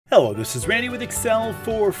Hello, this is Randy with Excel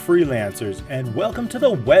for Freelancers, and welcome to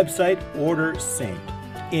the website Order Sync.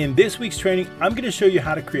 In this week's training, I'm going to show you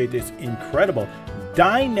how to create this incredible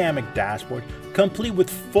dynamic dashboard complete with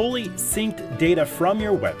fully synced data from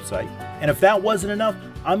your website. And if that wasn't enough,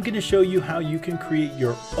 I'm going to show you how you can create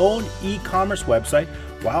your own e-commerce website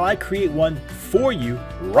while I create one for you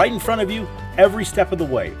right in front of you every step of the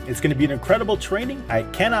way. It's going to be an incredible training. I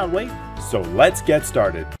cannot wait. So let's get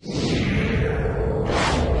started.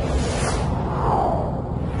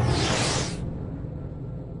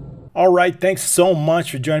 All right, thanks so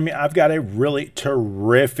much for joining me. I've got a really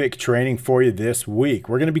terrific training for you this week.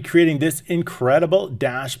 We're going to be creating this incredible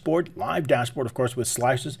dashboard, live dashboard, of course, with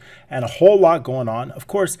slices and a whole lot going on. Of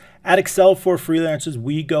course, at Excel for Freelancers,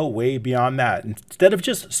 we go way beyond that. Instead of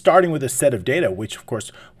just starting with a set of data, which of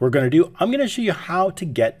course we're going to do, I'm going to show you how to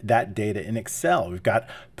get that data in Excel. We've got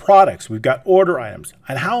products, we've got order items.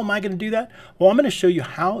 And how am I going to do that? Well, I'm going to show you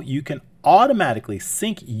how you can automatically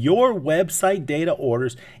sync your website data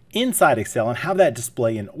orders inside Excel and have that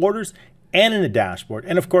display in orders and in a dashboard.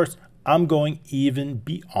 And of course, I'm going even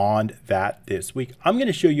beyond that this week. I'm going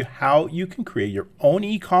to show you how you can create your own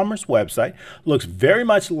e-commerce website. Looks very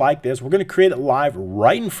much like this. We're going to create it live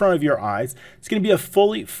right in front of your eyes. It's going to be a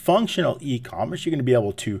fully functional e-commerce. You're going to be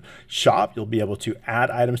able to shop. You'll be able to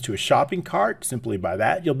add items to a shopping cart simply by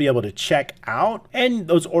that. You'll be able to check out, and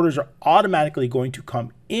those orders are automatically going to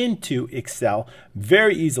come into Excel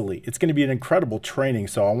very easily. It's going to be an incredible training,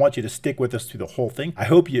 so I want you to stick with us through the whole thing. I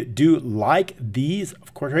hope you do like these,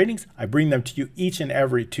 of course, trainings. I bring them to you each and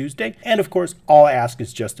every Tuesday. And of course, all I ask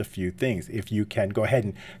is just a few things. If you can go ahead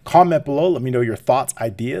and comment below, let me know your thoughts,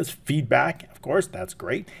 ideas, feedback. Of course, that's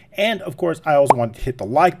great. And of course, I also want to hit the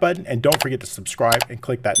like button, and don't forget to subscribe and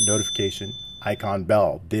click that notification icon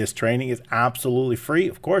bell. This training is absolutely free,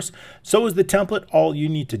 of course. So is the template. All you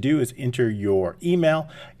need to do is enter your email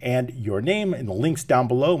and your name in the links down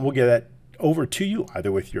below, and we'll get that over to you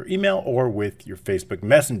either with your email or with your Facebook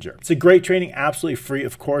Messenger. It's a great training, absolutely free.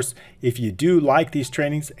 Of course, if you do like these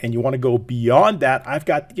trainings and you want to go beyond that, I've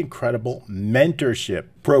got the incredible mentorship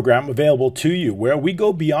program available to you where we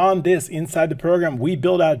go beyond this. Inside the program, we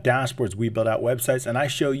build out dashboards, we build out websites, and I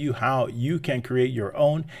show you how you can create your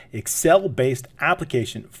own Excel-based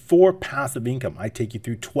application for passive income. I take you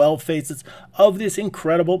through 12 phases of this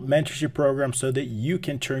incredible mentorship program so that you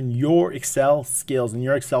can turn your Excel skills and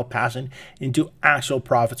your Excel passion into actual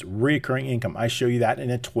profits, recurring income. I show you that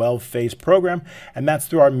in a 12-phase program, and that's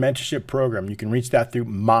through our mentorship program. You can reach that through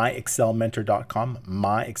myexcelmentor.com,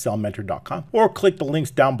 myexcelmentor.com, or click the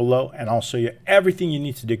links down below, and I'll show you everything you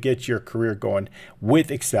need to do to get your career going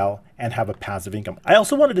with Excel and have a passive income. I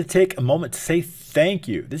also wanted to take a moment to say thank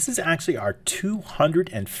you. This is actually our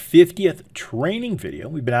 250th training video.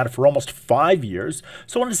 We've been at it for almost 5 years.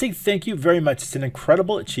 So I want to say thank you very much. It's an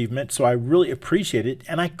incredible achievement, so I really appreciate it,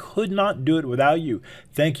 and I could not do it without you.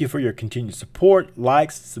 Thank you for your continued support,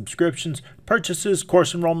 likes, subscriptions, purchases,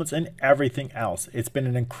 course enrollments, and everything else. It's been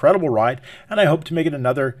an incredible ride, and I hope to make it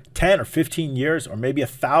another 10 or 15 years or maybe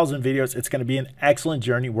 1,000 videos. It's going to be an excellent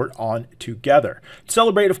journey we're on together. To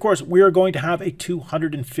celebrate, of course, we are going to have a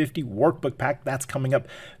 250 workbook pack that's coming up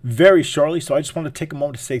very shortly. So I just want to take a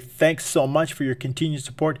moment to say thanks so much for your continued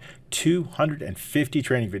support. 250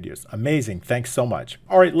 training videos. Amazing. Thanks so much.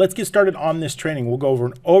 All right, let's get started on this training. We'll go over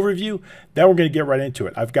an overview, then we're going to get right into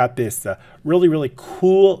it. I've got this really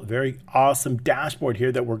cool, very awesome dashboard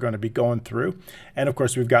here that we're going to be going through. And of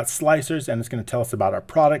course, we've got slicers, and it's going to tell us about our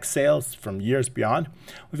product sales from years beyond.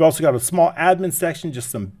 We've also got a small admin section, just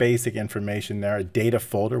some basic information there, a data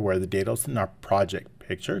folder where the data is in our project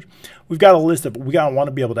pictures. We've got a list of, we want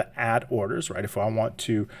to be able to add orders, right? If I want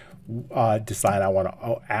to decide I want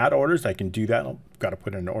to add orders, I can do that. I've got to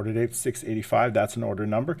put in an order date, 685, that's an order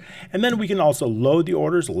number. And then we can also load the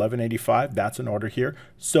orders, 1185, that's an order here.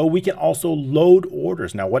 So we can also load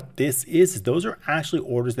orders. Now what this is those are actually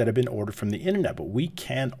orders that have been ordered from the internet, but we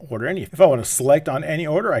can order any. If I want to select on any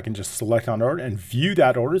order, I can just select on order and view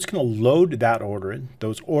that order. It's going to load that order in.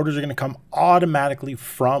 Those orders are going to come automatically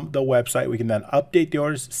from the website. We can then update the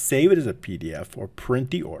orders, save it as a PDF, or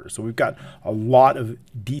print the order. So we've got a lot of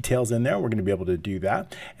details in there. We're going to be able to do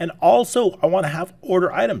that. And also I want to have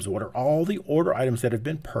order items. What are all the order items that have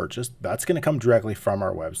been purchased? That's going to come directly from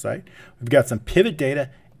our website. We've got some pivot data,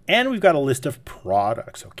 and we've got a list of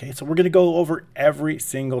products. Okay, so we're going to go over every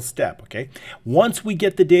single step. Okay, once we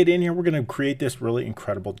get the data in here, we're going to create this really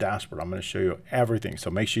incredible dashboard. I'm going to show you everything.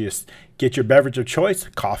 So make sure you get your beverage of choice,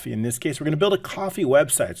 coffee in this case. We're going to build a coffee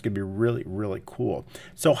website. It's going to be really cool.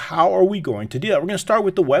 So how are we going to do that? We're going to start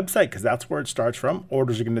with the website because that's where it starts from.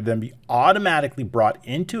 Orders are going to then be automatically brought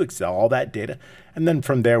into Excel, all that data. And then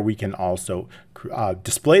from there, we can also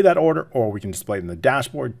display that order, or we can display it in the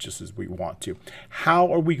dashboard just as we want to.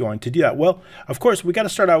 How are we going to do that? Well, of course, we got to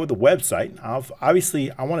start out with a website.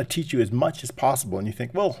 Obviously, I want to teach you as much as possible. And you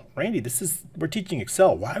think, well, Randy, we're teaching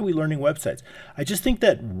Excel. Why are we learning websites? I just think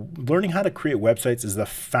that learning how to create websites is the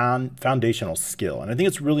foundational skill. And I think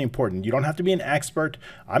it's really important. You don't have to be an expert.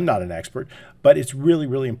 I'm not an expert, but it's really,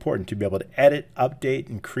 really important to be able to edit, update,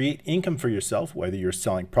 and create income for yourself, whether you're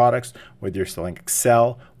selling products, whether you're selling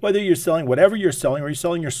Excel, whether you're selling whatever you're selling, or you're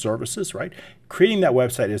selling your services, right? Creating that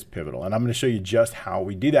website is pivotal. And I'm going to show you just how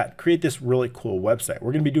we do that. Create this really cool website.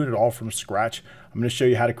 We're going to be doing it all from scratch. I'm going to show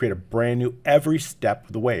you how to create a brand new every step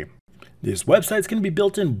of the way. This website is going to be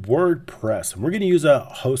built in WordPress. We're going to use a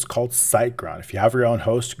host called SiteGround. If you have your own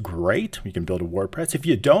host, great. You can build a WordPress. If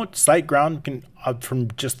you don't, SiteGround can from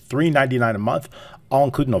just $3.99 a month. I'll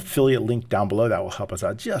include an affiliate link down below that will help us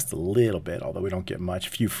out just a little bit, although we don't get much,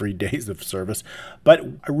 a few free days of service. But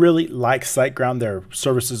I really like SiteGround. Their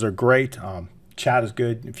services are great. Chat is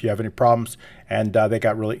good if you have any problems, and they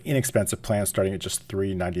got really inexpensive plans starting at just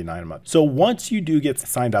 $3.99 a month. So once you do get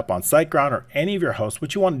signed up on SiteGround or any of your hosts,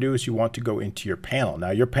 what you want to do is you want to go into your panel.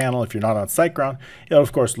 Now your panel, if you're not on SiteGround, it'll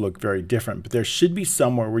of course look very different, but there should be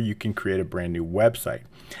somewhere where you can create a brand new website.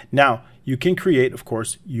 Now you can create, of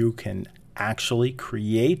course, you can actually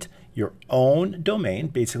create your own domain,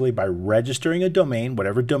 basically by registering a domain,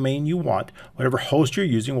 whatever domain you want, whatever host you're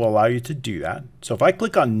using will allow you to do that. So if I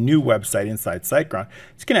click on new website inside SiteGround,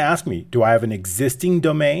 it's going to ask me, do I have an existing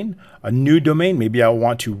domain, a new domain? Maybe I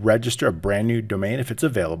want to register a brand new domain if it's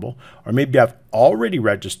available, or maybe I've already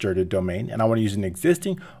registered a domain and I want to use an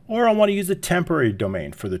existing, or I want to use a temporary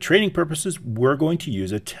domain. For the training purposes, we're going to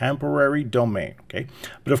use a temporary domain, okay?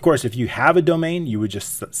 But of course, if you have a domain, you would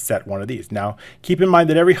just set one of these. Now, keep in mind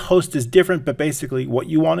that every host is different, but basically what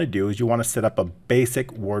you want to do is you want to set up a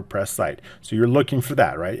basic WordPress site. So you're looking for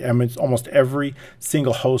that, right? I mean, it's almost every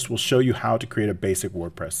single host will show you how to create a basic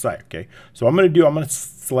WordPress site, okay? So I'm going to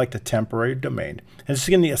select a temporary domain, and it's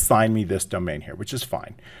going to assign me this domain here, which is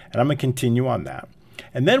fine. And I'm going to continue on that.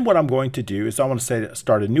 And then what I'm going to do is I want to say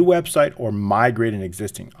start a new website or migrate an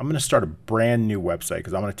existing. I'm going to start a brand new website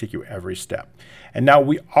because I'm going to take you every step. And now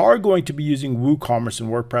we are going to be using WooCommerce and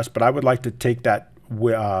WordPress, but I would like to take that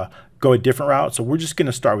go a different route. So we're just going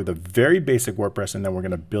to start with a very basic WordPress, and then we're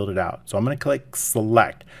going to build it out. So I'm going to click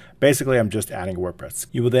select. Basically, I'm just adding WordPress.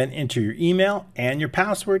 You will then enter your email and your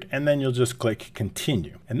password, and then you'll just click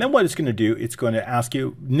continue. And then what it's going to do, it's going to ask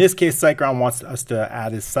you, in this case, SiteGround wants us to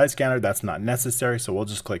add a site scanner. That's not necessary, so we'll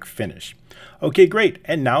just click finish. Okay, great.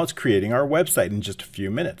 And now it's creating our website in just a few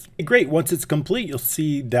minutes. Great. Once it's complete, you'll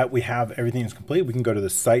see that we have everything is complete. We can go to the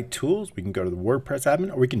site tools, we can go to the WordPress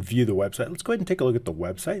admin, or we can view the website. Let's go ahead and take a look at the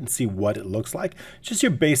website and see what it looks like. It's just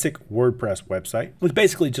your basic WordPress website. It's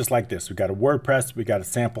basically just like this. We've got a WordPress, we got a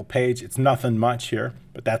sample page. It's nothing much here,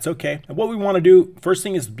 but that's okay. And what we want to do, first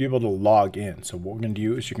thing is be able to log in. So what we're going to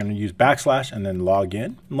do is you're going to use / and then log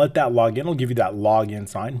in, and let that log in. It'll give you that login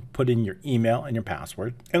sign. Put in your email and your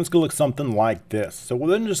password, and it's going to look something like this. So we'll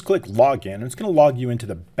then just click login, and it's going to log you into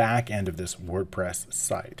the back end of this WordPress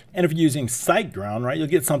site. And if you're using SiteGround, right, you'll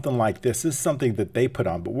get something like this. This is something that they put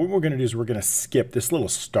on, but what we're going to do is we're going to skip this little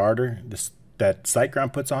starter, that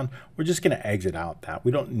SiteGround puts on. We're just going to exit out that.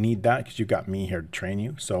 We don't need that because you've got me here to train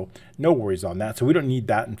you. So no worries on that. So we don't need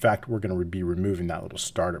that. In fact, we're going to be removing that little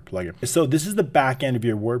starter plugin. So this is the back end of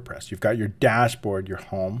your WordPress. You've got your dashboard, your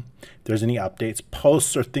home. If there's any updates,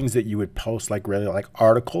 posts are things that you would post, like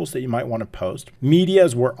articles that you might want to post. Media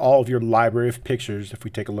is where all of your library of pictures, if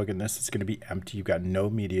we take a look at this, it's going to be empty. You've got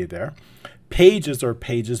no media there. Pages are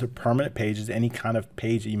permanent pages, any kind of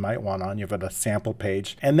page that you might want on. You've got a sample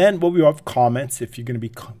page. And then what we have comments, if you're going to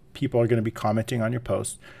be, people are going to be commenting on your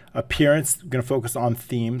posts. Appearance, going to focus on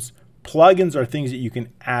themes. Plugins are things that you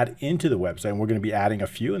can add into the website, and we're going to be adding a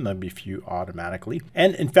few, and there'll be a few automatically.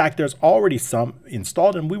 And in fact, there's already some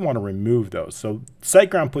installed, and we want to remove those. So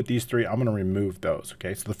SiteGround put these 3. I'm going to remove those.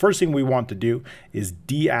 Okay, so the first thing we want to do is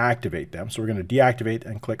deactivate them. So we're going to deactivate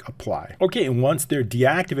and click apply. Okay, and once they're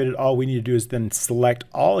deactivated, all we need to do is then select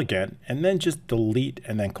all again, and then just delete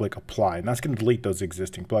and then click apply. And that's going to delete those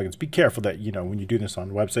existing plugins. Be careful that, you know, when you do this on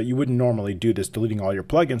a website, you wouldn't normally do this, deleting all your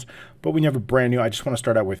plugins, but when you have a brand new, I just want to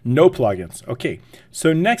start out with no plugins. Okay,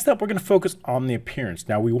 so next up, we're going to focus on the appearance.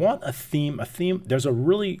 Now we want a theme. There's a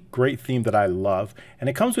really great theme that I love, and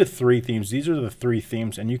it comes with 3 themes. These are the 3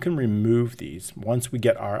 themes, and you can remove these once we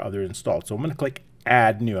get our other installed. So I'm going to click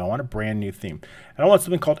add new. I want a brand new theme, and I want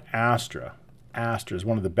something called Astra. Astra is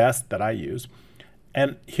one of the best that I use.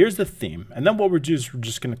 And here's the theme. And then what we're just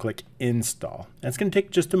going to click install. And it's going to take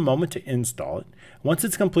just a moment to install it. Once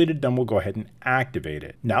it's completed, then we'll go ahead and activate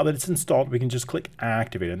it. Now that it's installed, we can just click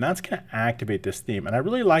activate. And that's going to activate this theme. And I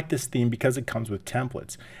really like this theme because it comes with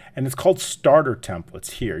templates. And it's called starter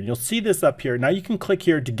templates here. You'll see this up here. Now you can click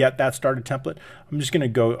here to get that starter template. I'm just going to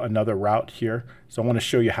go another route here. So I want to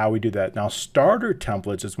show you how we do that. Now starter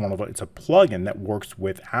templates is it's a plugin that works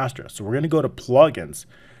with Astra. So we're going to go to plugins.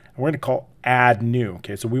 And we're going to call add new.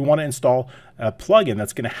 Okay, so we want to install a plugin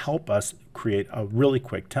that's going to help us create a really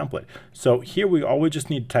quick template. So here all we just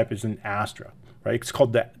need to type is in Astra, right? It's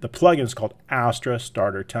called the plugin is called Astra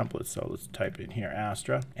Starter Templates. So let's type in here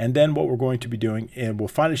Astra. And then what we're going to be doing, and we'll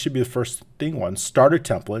find it should be the first one, Starter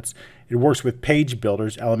Templates. It works with page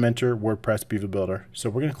builders, Elementor, WordPress, Beaver Builder. So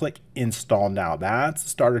we're going to click install now. That's the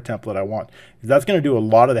starter template I want. That's going to do a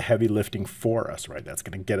lot of the heavy lifting for us, right? That's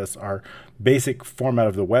going to get us our basic format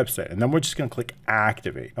of the website. And then we're just going to click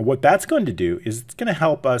activate. And what that's going to do is it's going to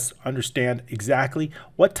help us understand exactly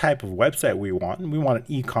what type of website we want. And we want an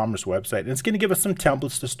e-commerce website. And it's going to give us some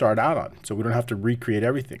templates to start out on, so we don't have to recreate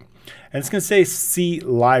everything. And it's going to say see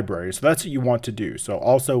library. So that's what you want to do. So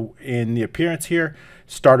also in the appearance here,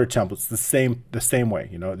 starter templates the same way,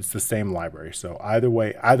 it's the same library. So either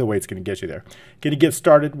way it's going to get you there. Going to get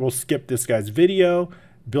started. We'll skip this guy's video,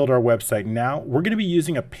 build our website now. We're going to be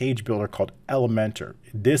using a page builder called Elementor.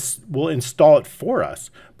 This will install it for us,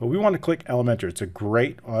 but we want to click Elementor. It's a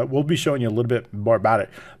great, we'll be showing you a little bit more about it.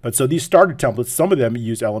 But so these starter templates, some of them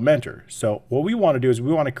use Elementor. So what we want to do is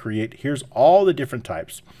we want to create, here's all the different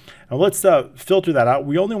types. And let's filter that out.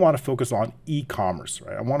 We only want to focus on e-commerce,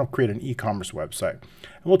 right? I want to create an e-commerce website.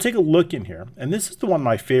 And we'll take a look in here. And this is the one of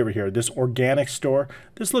my favorite here, this organic store.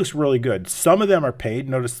 This looks really good. Some of them are paid.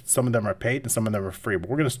 Notice some of them are paid and some of them are free. But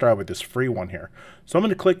we're going to start with this free one here. So I'm going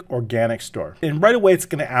to click organic store. And right away, it's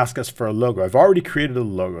going to ask us for a logo. I've already created a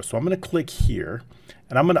logo. So I'm going to click here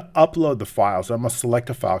and I'm going to upload the file. So I'm going to select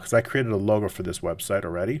a file because I created a logo for this website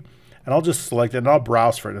already. And I'll just select it and I'll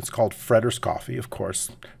browse for it. It's called Fredder's Coffee, of course.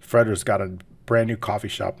 Fredder's got a brand new coffee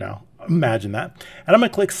shop now. Imagine that. And I'm going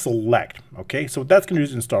to click select. Okay, so what that's going to do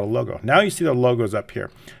is install a logo. Now you see the logo's up here.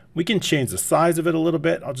 We can change the size of it a little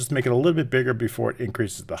bit. I'll just make it a little bit bigger before it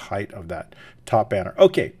increases the height of that top banner.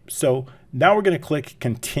 Okay, so now we're going to click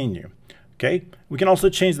continue. Okay, we can also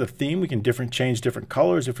change the theme. We can change different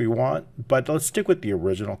colors if we want, but let's stick with the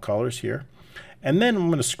original colors here. And then I'm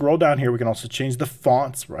going to scroll down here. We can also change the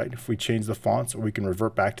fonts, right? If we change the fonts, or we can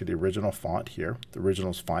revert back to the original font here. The original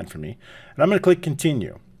is fine for me. And I'm going to click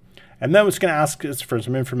continue. And then it's going to ask us for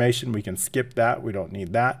some information. We can skip that. We don't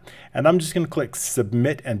need that. And I'm just going to click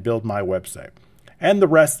submit and build my website. And the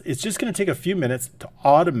rest, it's just going to take a few minutes to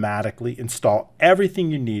automatically install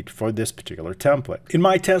everything you need for this particular template. In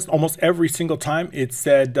my test, almost every single time it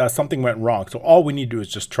said something went wrong. So all we need to do is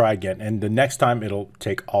just try again. And the next time it'll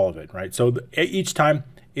take all of it, right? So each time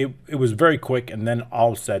it was very quick, and then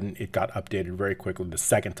all of a sudden it got updated very quickly the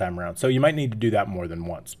second time around. So you might need to do that more than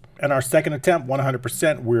once. And our second attempt,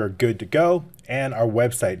 100%, we're good to go. And our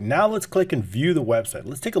website. Now let's click and view the website.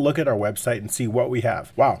 Let's take a look at our website and see what we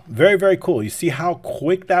have. Wow, very, very cool. You see how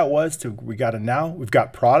quick that was we got it now. We've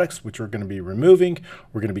got products, which we're going to be removing.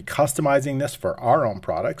 We're going to be customizing this for our own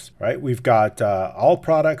products, right? We've got all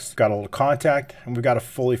products, got a little contact, and we've got a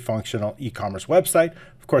fully functional e-commerce website.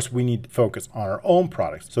 Of course, we need to focus on our own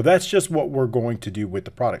products. So that's just what we're going to do with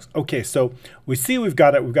the products. Okay, so we see we've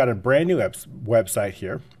got a brand new website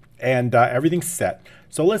here, and everything's set.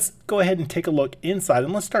 So let's go ahead and take a look inside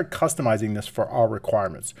and let's start customizing this for our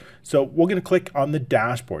requirements. So we're going to click on the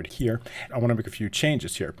dashboard here. I want to make a few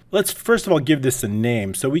changes here. Let's first of all give this a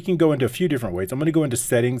name. So we can go into a few different ways. I'm going to go into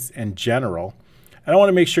settings and general. And I want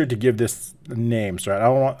to make sure to give this a name. So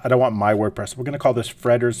I don't want my WordPress. We're going to call this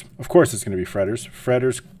Fredder's. Of course, it's going to be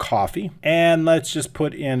Fredder's Coffee. And let's just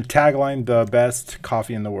put in tagline, the best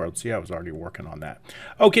coffee in the world. See, I was already working on that.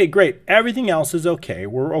 Okay, great. Everything else is okay.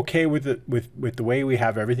 We're okay with it, with the way we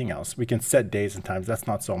have everything else. We can set days and times. That's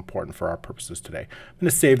not so important for our purposes today. I'm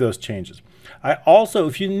going to save those changes. I also,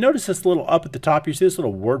 if you notice this little up at the top, you see this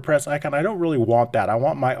little WordPress icon. I don't really want that. I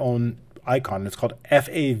want my own icon. It's called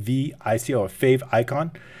FAVICO, a fave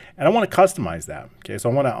icon, and I want to customize that. Okay,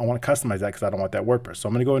 so I want to customize that because I don't want that WordPress. So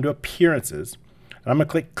I'm going to go into appearances and I'm going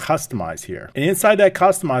to click customize here. And inside that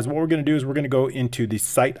customize, what we're going to do is we're going to go into the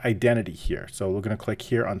site identity here. So we're going to click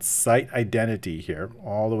here on site identity here,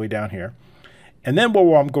 all the way down here. And then what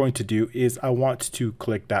I'm going to do is I want to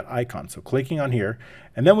click that icon. So clicking on here,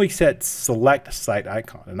 and then we set select site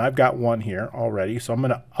icon. And I've got one here already. So I'm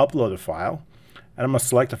going to upload a file. And I'm going to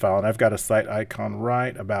select a file, and I've got a site icon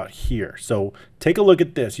right about here. So take a look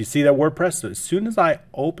at this. You see that WordPress? So as soon as I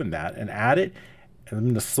open that and add it, And I'm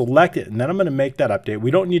going to select it, and then I'm going to make that update. We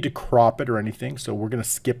don't need to crop it or anything, so we're going to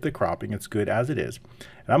skip the cropping. It's good as it is.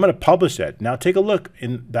 And I'm going to publish it. Now take a look,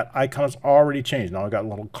 in that icon has already changed. Now I've got a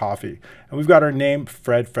little coffee. And we've got our name,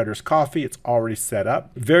 Fredder's Coffee. It's already set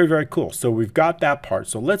up. Very, very cool. So we've got that part.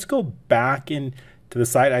 So let's go back into the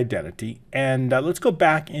site identity, and let's go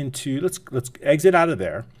back into, let's exit out of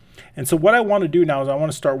there. And so what I want to do now is I want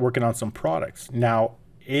to start working on some products. Now,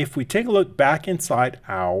 if we take a look back inside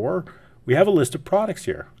we have a list of products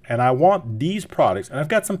here, and I want these products, and I've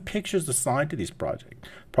got some pictures assigned to these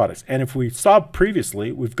products. And if we saw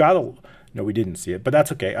previously, we've got no, we didn't see it, but that's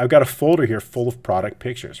okay. I've got a folder here full of product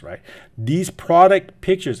pictures, right? These product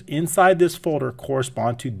pictures inside this folder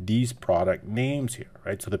correspond to these product names here,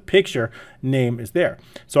 right? So the picture name is there.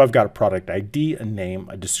 So I've got a product ID, a name,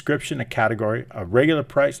 a description, a category, a regular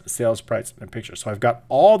price, a sales price, and a picture. So I've got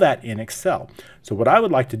all that in Excel. So what I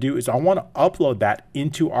would like to do is I want to upload that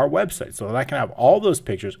into our website so that I can have all those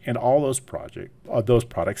pictures and all those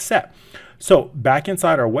products set. So back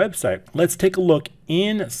inside our website, let's take a look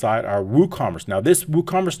inside our WooCommerce. Now this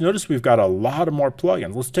WooCommerce, notice we've got a lot of more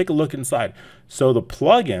plugins. Let's take a look inside. So the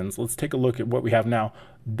plugins, let's take a look at what we have now.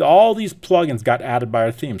 All these plugins got added by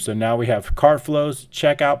our theme. So now we have cart flows,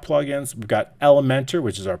 checkout plugins. We've got Elementor,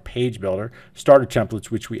 which is our page builder, starter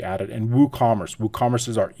templates, which we added, and WooCommerce. WooCommerce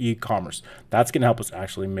is our e-commerce. That's going to help us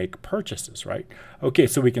actually make purchases, right? Okay,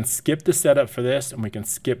 so we can skip the setup for this, and we can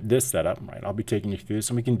skip this setup, right? I'll be taking you through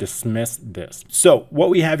this, and we can dismiss this. So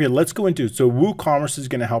what we have here, let's go into, so WooCommerce is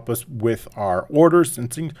going to help us with our orders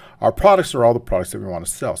and things. Our products are all the products that we want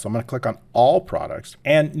to sell. So I'm going to click on all products,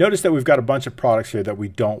 and notice that we've got a bunch of products here that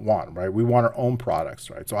we don't want, right? We want our own products,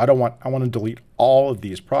 right? So I want to delete all of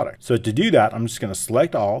these products. So to do that, I'm just going to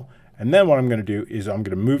select all, and then what I'm going to do is I'm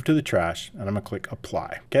going to move to the trash, and I'm going to click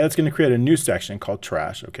apply. Okay, that's going to create a new section called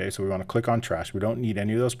trash. Okay, so we want to click on trash. We don't need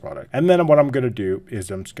any of those products. And then what I'm going to do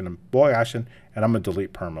is I'm just going to boy action, and I'm going to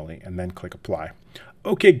delete permanently, and then click apply.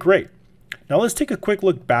 Okay, great. Now let's take a quick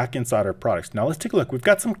look back inside our products. Now let's take a look. We've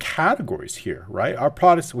got some categories here, right? Our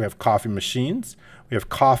products, we have coffee machines, we have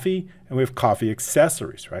coffee, and we have coffee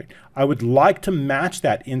accessories, right? I would like to match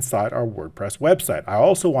that inside our WordPress website. I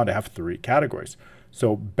also want to have 3 categories.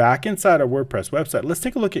 So back inside our WordPress website, let's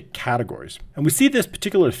take a look at categories. And we see this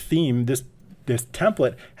particular theme, this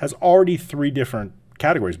template has already 3 different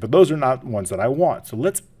categories, but those are not ones that I want. So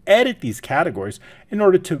let's edit these categories in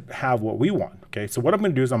order to have what we want. Okay, so what I'm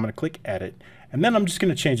going to do is I'm going to click edit, and then I'm just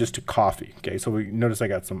going to change this to coffee. Okay, so we notice I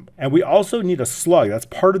got some, and we also need a slug. That's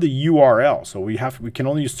part of the URL. So we can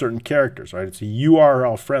only use certain characters, right? It's a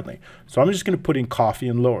URL friendly. So I'm just going to put in coffee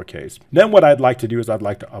in lowercase. Then what I'd like to do is I'd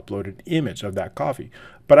like to upload an image of that coffee.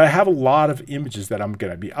 But I have a lot of images that I'm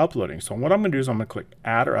going to be uploading. So what I'm going to do is I'm going to click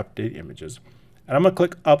add or update images. And I'm going to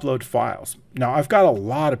click upload files. Now I've got a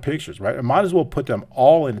lot of pictures, right? I might as well put them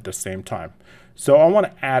all in at the same time. So I want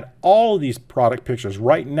to add all of these product pictures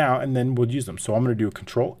right now, and then we'll use them. So I'm going to do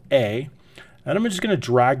Control A, and I'm just going to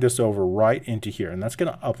drag this over right into here. And that's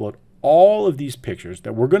going to upload all of these pictures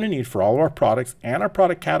that we're going to need for all of our products and our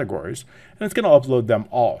product categories, and it's going to upload them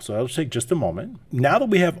all. So that'll take just a moment. Now that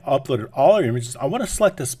we have uploaded all our images, I want to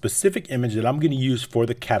select a specific image that I'm going to use for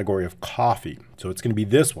the category of coffee. So it's going to be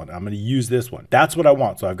this one. I'm going to use this one. That's what I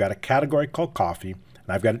want. So I've got a category called coffee, and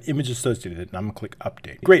I've got an image associated, and I'm going to click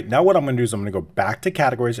update. Great. Now what I'm going to do is I'm going to go back to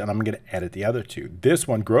categories, and I'm going to edit the other 2. This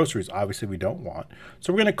one, groceries, obviously we don't want.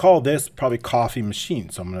 So we're going to call this probably coffee machine.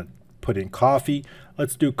 So I'm going to put in coffee.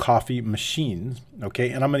 Let's do coffee machines. Okay,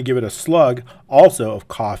 and I'm going to give it a slug also of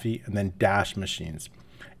coffee and then dash machines.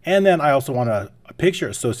 And then I also want a picture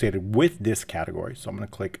associated with this category. So I'm going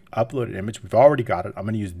to click upload an image. We've already got it. I'm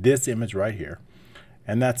going to use this image right here.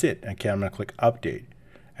 And that's it. Okay, I'm going to click update.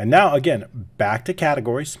 And now again, back to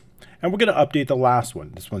categories. And we're going to update the last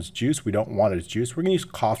one. This one's juice. We don't want it as juice. We're going to use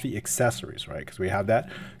coffee accessories, right? Because we have that.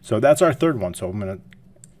 So that's our 3rd one. So I'm going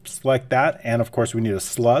to select that. And of course, we need a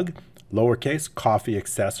slug, lowercase, coffee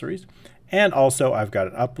accessories. And also I've got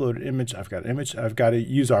an uploaded image. I've got an image. I've got to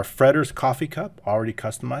use our Fredder's coffee cup, already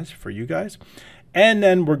customized for you guys. And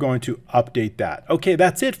then we're going to update that. Okay,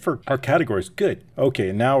 that's it for our categories. Good.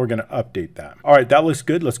 Okay, now we're going to update that. All right, that looks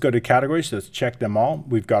good. Let's go to categories. Let's check them all.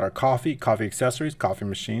 We've got our coffee, coffee accessories, coffee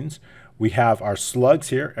machines. We have our slugs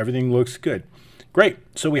here. Everything looks good. Great.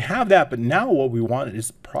 So we have that, but now what we want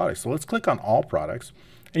is products. So let's click on all products,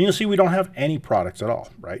 and you'll see we don't have any products at all,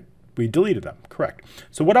 right? We deleted them, correct.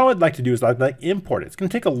 So what I would like to do is I'd like to import it. It's going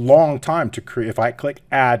to take a long time to create. If I click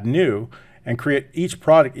add new and create each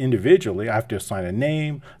product individually, I have to assign a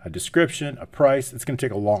name, a description, a price. It's going to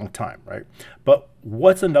take a long time, right? But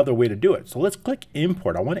what's another way to do it? So let's click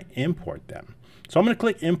import. I want to import them. So I'm going to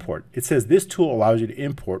click import. It says this tool allows you to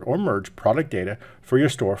import or merge product data for your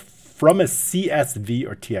store from a CSV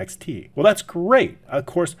or TXT. Well, that's great. Of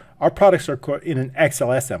course, our products are in an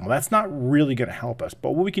XLSM. Well, that's not really going to help us,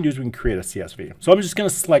 but what we can do is we can create a CSV. So I'm just going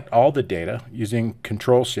to select all the data using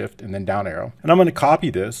Control Shift and then down arrow. And I'm going to copy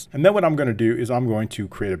this. And then what I'm going to do is I'm going to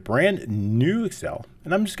create a brand new Excel,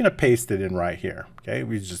 and I'm just going to paste it in right here. Okay,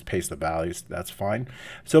 we just paste the values. That's fine.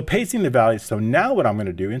 So pasting the values. So now what I'm going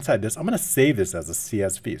to do inside this, I'm going to save this as a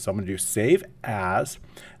CSV. So I'm going to do save as,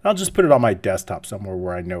 and I'll just put it on my desktop somewhere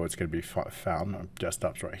where I know it's going to be found. My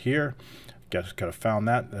desktop's right here. Just kind of found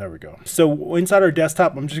that. There we go. So inside our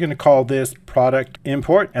desktop, I'm just going to call this product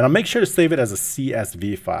import, and I'll make sure to save it as a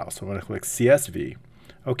CSV file. So I'm going to click CSV.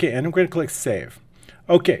 Okay, and I'm going to click save.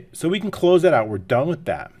 Okay, so we can close that out. We're done with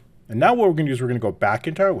that. And now what we're going to do is we're going to go back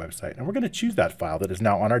into our website, and we're going to choose that file that is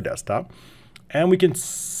now on our desktop. And we can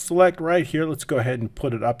select right here. Let's go ahead and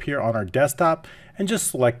put it up here on our desktop and just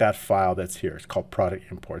select that file that's here. It's called product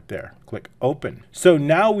import there. Click open. So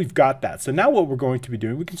now we've got that. So now what we're going to be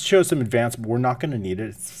doing, we can show some advanced, but we're not going to need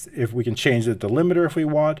it. If we can change the delimiter if we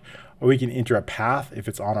want, or we can enter a path if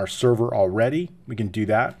it's on our server already, we can do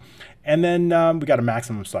that. And then we got a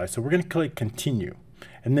maximum size. So we're going to click continue.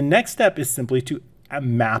 And the next step is simply to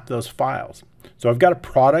map those files. So I've got a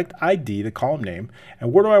product ID, the column name,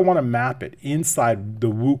 and where do I want to map it? Inside the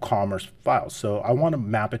WooCommerce file. So I want to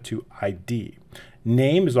map it to ID.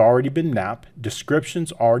 Name has already been mapped.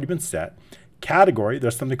 Description's already been set. Category,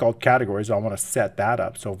 there's something called categories. I want to set that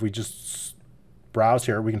up. So if we just browse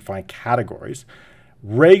here, we can find categories.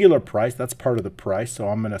 Regular price, that's part of the price. So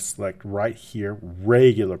I'm going to select right here,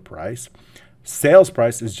 regular price. Sales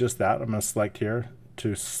price is just that. I'm going to select here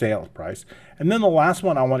to sales price. And then the last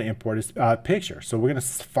one I want to import is picture. So we're going to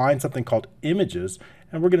find something called images,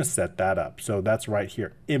 and we're going to set that up. So that's right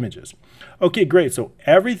here, images. Okay, great. So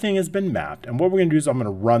everything has been mapped. And what we're going to do is I'm going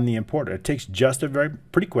to run the importer. It takes just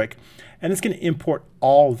pretty quick, and it's going to import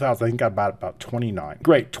all the files. I think I got about 29.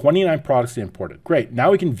 Great, 29 products imported. Great,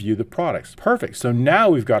 now we can view the products. Perfect, so now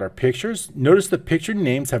we've got our pictures. Notice the picture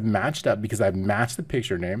names have matched up because I've matched the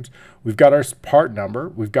picture names. We've got our part number.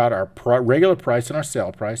 We've got our regular price and our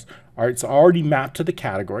sale price. All right, it's already mapped to the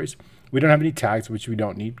categories. We don't have any tags, which we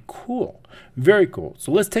don't need. Cool, very cool.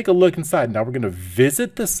 So let's take a look inside. Now we're going to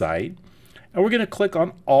visit the site, and we're going to click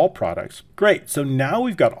on all products. Great, so now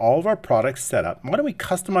we've got all of our products set up. Why don't we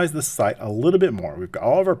customize the site a little bit more? We've got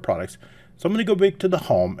all of our products. So I'm going to go back to the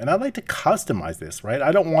home, and I'd like to customize this, right?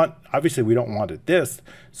 I don't want, obviously we don't want it this.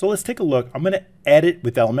 So let's take a look. I'm going to edit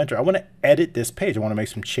with Elementor. I want to edit this page. I want to make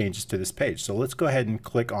some changes to this page. So let's go ahead and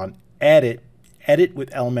click on edit. Edit with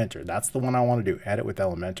Elementor. That's the one I want to do, edit with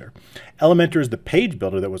Elementor. Elementor is the page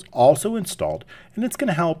builder that was also installed, and it's going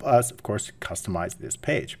to help us, of course, customize this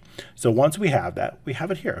page. So once we have that, we have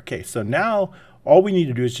it here. Okay, so now all we need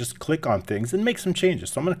to do is just click on things and make some changes.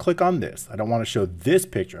 So I'm going to click on this. I don't want to show this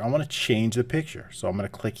picture. I want to change the picture. So I'm going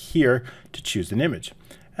to click here to choose an image.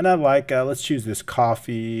 And I like, let's choose this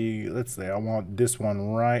coffee. Let's say I want this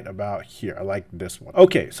one right about here. I like this one.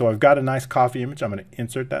 Okay, so I've got a nice coffee image. I'm going to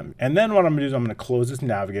insert that. And then what I'm going to do is I'm going to close this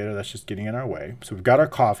navigator. That's just getting in our way. So we've got our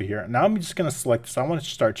coffee here. Now I'm just going to select this. I want to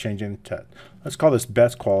start changing to, let's call this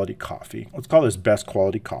best quality coffee. Let's call this best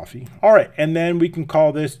quality coffee. All right, and then we can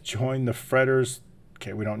call this join the Fretters.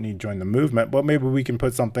 Okay, we don't need join the movement, but maybe we can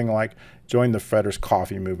put something like join the Fretters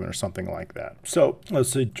coffee movement or something like that. So let's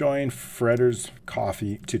say join Fretters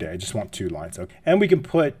coffee today. I just want 2 lines. Okay. And we can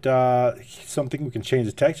put something, we can change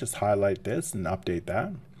the text, just highlight this and update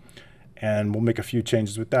that. And we'll make a few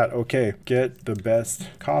changes with that. Okay, get the best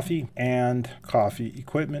coffee and coffee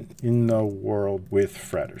equipment in the world with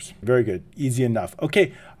Fretters. Very good, easy enough.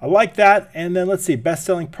 Okay, I like that. And then let's see,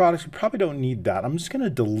 best-selling products. We probably don't need that. I'm just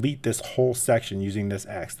gonna delete this whole section using this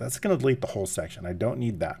X. That's gonna delete the whole section. I don't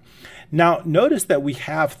need that. Now, notice that we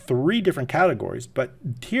have 3 different categories, but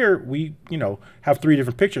here we, have 3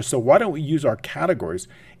 different pictures. So why don't we use our categories?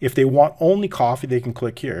 If they want only coffee, they can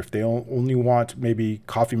click here. If they only want maybe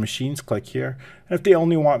coffee machines, click here. And if they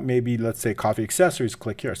only want maybe, let's say, coffee accessories,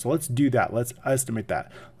 click here. So let's do that. Let's estimate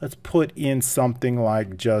that. Let's put in something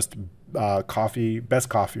like just coffee, best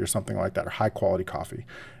coffee or something like that, or high quality coffee.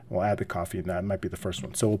 We'll add the coffee, and that might be the first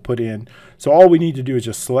one. So we'll put in, so all we need to do is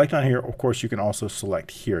just select on here. Of course, you can also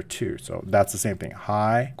select here too. So that's the same thing,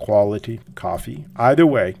 high quality coffee. Either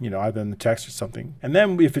way, either in the text or something. And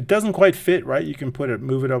then if it doesn't quite fit, right, you can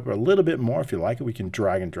move it over a little bit more if you like it. We can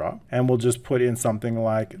drag and drop, and we'll just put in something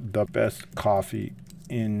like the best coffee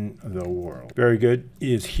in the world. Very good,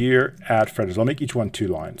 is here at Fretters. I'll make each one 2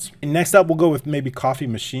 lines. And next up, we'll go with maybe coffee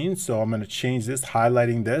machines. So I'm going to change this,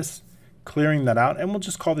 highlighting this, clearing that out, and we'll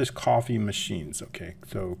just call this coffee machines. Okay,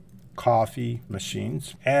 so coffee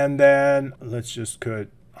machines. And then let's just put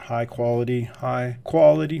high quality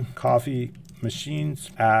coffee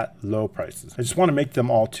machines at low prices. I just want to make them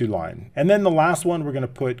all 2-line. And then the last one, we're going to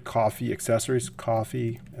put coffee accessories,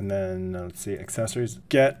 and then let's see, accessories.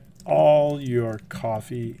 Get all your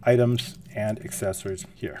coffee items and accessories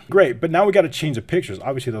here. Great, but now we got to change the pictures.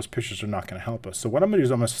 Obviously those pictures are not going to help us. So what I'm going to do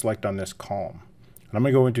is I'm going to select on this column and I'm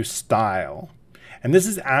going to go into style. And this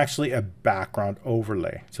is actually a background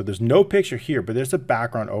overlay. So there's no picture here, but there's a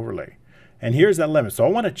background overlay. And here's that limit. So I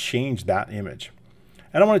want to change that image.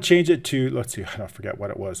 And I want to change it to, let's see, I don't forget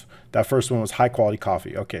what it was. That first one was high quality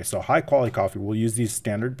coffee. Okay, so high quality coffee, we'll use these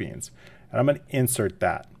standard beans. And I'm going to insert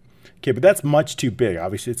that. Okay, but that's much too big.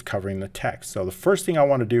 Obviously, it's covering the text. So the first thing I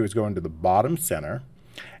want to do is go into the bottom center.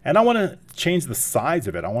 And I want to change the size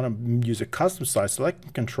of it. I want to use a custom size so I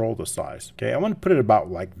can control the size. Okay, I want to put it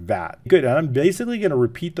about like that. Good, and I'm basically going to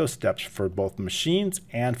repeat those steps for both machines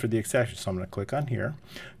and for the accessories. So I'm going to click on here,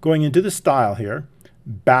 going into the style here,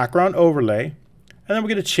 background overlay, and then we're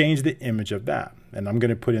going to change the image of that. And I'm going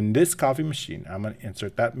to put in this coffee machine. I'm going to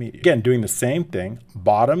insert that media. Again, doing the same thing,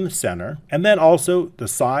 bottom center, and then also the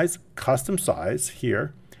size, custom size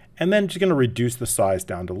here. And then just going to reduce the size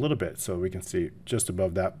down to a little bit so we can see just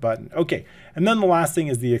above that button. Okay, and then the last thing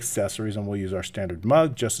is the accessories, and we'll use our standard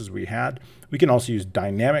mug just as we had. We can also use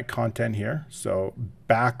dynamic content here, so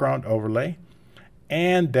background overlay.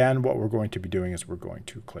 And then what we're going to be doing is we're going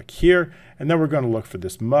to click here, and then we're going to look for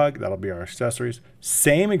this mug. That'll be our accessories.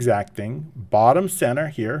 Same exact thing, bottom center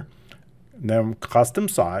here, and then custom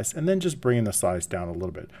size, and then just bringing the size down a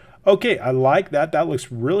little bit. Okay, I like that. That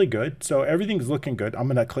looks really good. So everything's looking good. I'm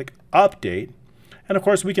going to click update. And of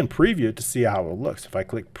course, we can preview it to see how it looks. If I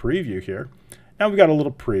click preview here, now we've got a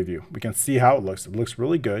little preview. We can see how it looks. It looks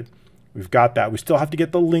really good. We've got that. We still have to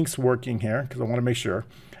get the links working here because I want to make sure.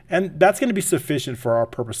 And that's going to be sufficient for our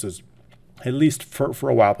purposes. At least for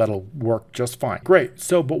a while, that'll work just fine. Great.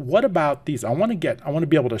 So, but what about these? I want to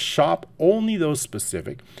be able to shop only those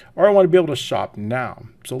specific, or I want to be able to shop now.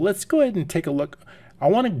 So let's go ahead and take a look. I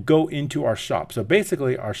want to go into our shop. So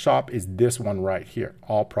basically our shop is this one right here,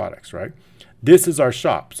 all products, right? This is our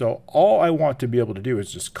shop. So all I want to be able to do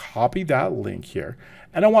is just copy that link here.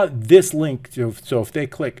 And I want this link to, so if they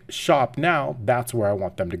click shop now, that's where I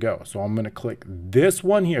want them to go. So I'm going to click this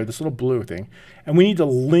one here, this little blue thing, and we need to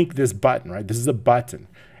link this button, right? This is a button.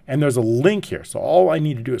 And there's a link here. So all I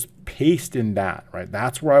need to do is paste in that, right?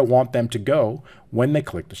 That's where I want them to go when they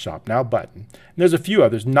click the Shop Now button. And there's a few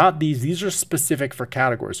others, not these. These are specific for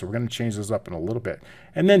categories. So we're going to change those up in a little bit.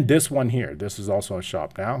 And then this one here, this is also a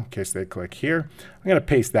Shop Now. In case they click here, I'm going to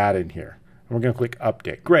paste that in here. And we're going to click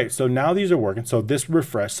Update. Great. So now these are working. So this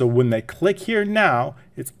refresh. So when they click here now,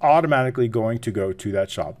 it's automatically going to go to that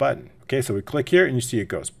Shop button. Okay, so we click here and you see it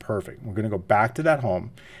goes. Perfect. We're going to go back to that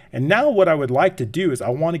home. And now what I would like to do is I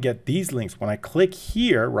want to get these links. When I click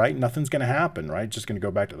here, right, nothing's going to happen, right? Just going to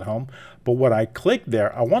go back to the home. But when I click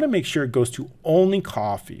there, I want to make sure it goes to only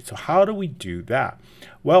coffee. So how do we do that?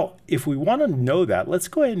 Well, if we want to know that, let's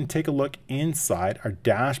go ahead and take a look inside our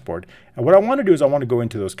dashboard. And what I want to do is I want to go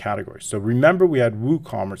into those categories. So remember we had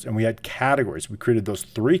WooCommerce and we had categories. We created those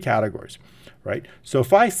 3 categories. Right? So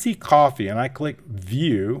if I see coffee and I click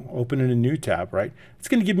view, open in a new tab, right? It's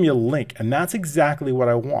going to give me a link, and that's exactly what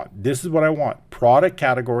I want. This is what I want, product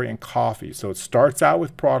category and coffee. So it starts out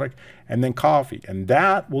with product and then coffee, and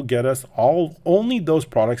that will get us only those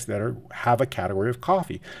products that have a category of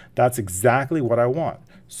coffee. That's exactly what I want.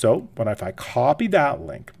 So if I copy that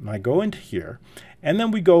link and I go into here, and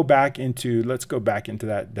then we go back into, let's go back into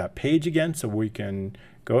that page again so we can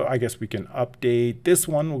go, I guess we can update this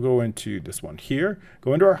one. We'll go into this one here,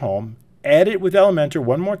 go into our home, edit with Elementor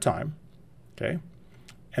one more time, okay?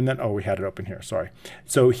 And then, oh, we had it open here, sorry.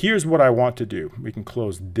 So here's what I want to do. We can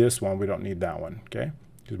close this one. We don't need that one, okay?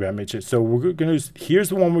 Because we haven't made it. So we're going to use, here's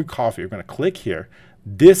the one with coffee. We're going to click here.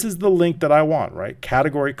 This is the link that I want, right?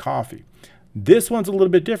 Category coffee. This one's a little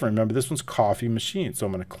bit different. Remember, this one's coffee machine. So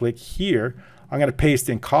I'm going to click here. I'm going to paste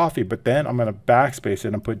in coffee, but then I'm going to backspace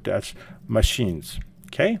it and put dash machines.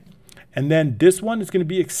 Okay, and then this one is going to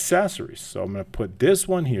be accessories. So I'm going to put this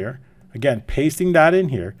one here, again, pasting that in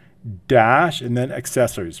here, dash, and then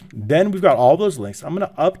accessories. Then we've got all those links. I'm going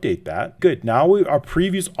to update that. Good. Now our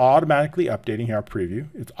preview's automatically updating here, our preview.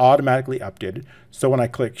 It's automatically updated. So when I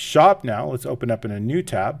click Shop Now, let's open up in a new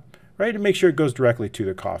tab, right, and make sure it goes directly to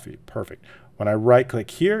the coffee. Perfect. When I right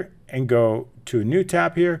click here and go to a new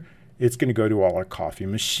tab here, it's going to go to all our coffee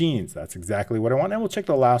machines. That's exactly what I want. And we'll check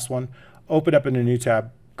the last one. Open up in a new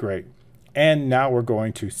tab. Great. And now we're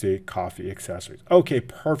going to see coffee accessories. Okay,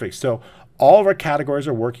 perfect. So all of our categories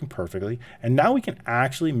are working perfectly. And now we can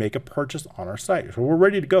actually make a purchase on our site. So we're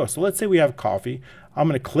ready to go. So let's say we have coffee. I'm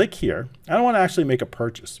going to click here. I don't want to actually make a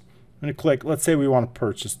purchase. I'm going to click, let's say we want to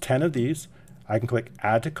purchase 10 of these. I can click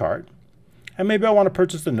add to cart. And maybe I want to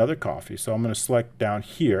purchase another coffee. So I'm going to select down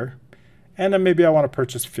here. And then maybe I want to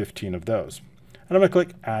purchase 15 of those. And I'm going to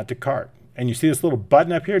click add to cart. And you see this little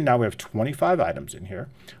button up here. Now we have 25 items in here.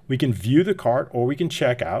 We can view the cart or we can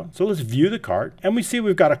check out. So let's view the cart and we see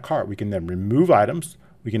we've got a cart. We can then remove items.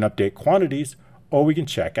 We can update quantities or we can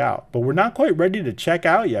check out. But we're not quite ready to check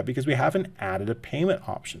out yet because we haven't added a payment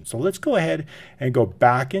option. So let's go ahead and go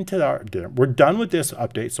back into our, we're done with this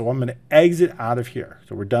update. So I'm going to exit out of here.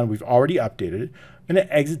 So we're done. We've already updated it. I'm going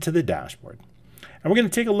to exit to the dashboard. And we're going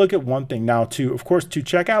to take a look at one thing now. Of course, to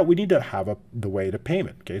check out, we need to have the way to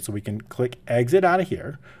payment. Okay, so we can click exit out of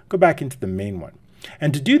here, go back into the main one.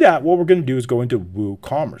 And to do that, what we're going to do is go into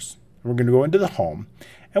WooCommerce. We're going to go into the home,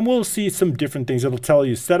 and we'll see some different things. It'll tell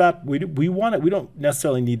you setup. We want it. We don't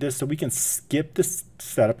necessarily need this, so we can skip this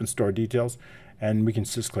setup and store details, and we can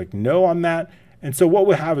just click no on that. And so what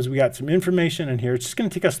we have is we got some information in here. It's just going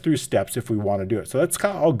to take us through steps if we want to do it. So that's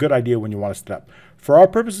kind of a good idea when you want to step. For our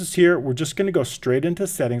purposes here, we're just going to go straight into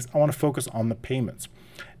settings. I want to focus on the payments.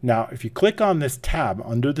 Now, if you click on this tab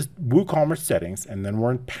under the WooCommerce settings, and then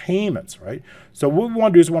we're in payments, right? So what we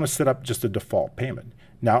want to do is we want to set up just a default payment.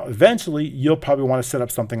 Now, eventually, you'll probably want to set up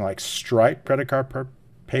something like Stripe credit card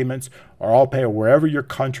payments or AllPay or wherever your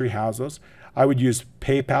country has those. I would use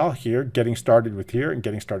PayPal here, getting started with here, and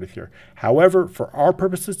getting started here. However, for our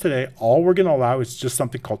purposes today, all we're going to allow is just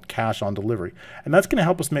something called cash on delivery. And that's going to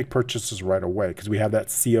help us make purchases right away because we have that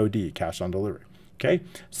COD, cash on delivery. Okay,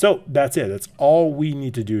 so that's it. That's all we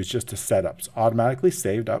need to do is just to set up. It's automatically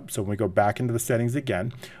saved up. So when we go back into the settings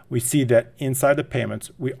again, we see that inside the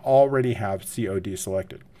payments, we already have COD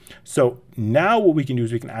selected. So now what we can do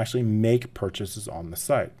is we can actually make purchases on the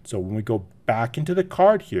site. So when we go back into the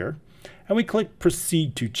cart here, and we click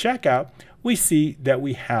proceed to checkout, we see that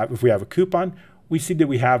we have, if we have a coupon, we see that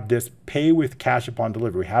we have this pay with cash upon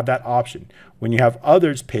delivery. We have that option. When you have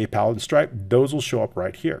others, PayPal and Stripe, those will show up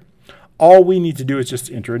right here. All we need to do is just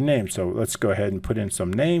enter a name. So let's go ahead and put in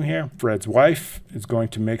some name here. Fred's wife is going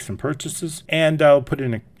to make some purchases, and I'll put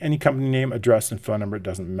in any company name, address, and phone number. It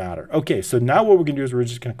doesn't matter. Okay, so now what we're going to do is we're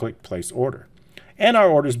just going to click place order. And our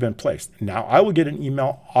order has been placed. Now I will get an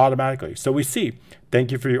email automatically. So we see,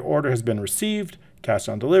 thank you for your order has been received, cash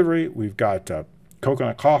on delivery. We've got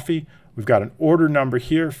coconut coffee. We've got an order number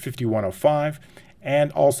here, 5105.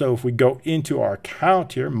 And also if we go into our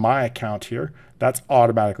account here, my account here, that's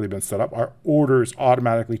automatically been set up. Our order is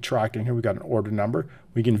automatically tracked in here. We've got an order number.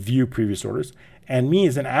 We can view previous orders. And me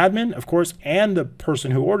as an admin, of course, and the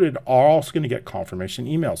person who ordered are also going to get confirmation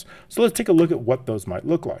emails. So let's take a look at what those might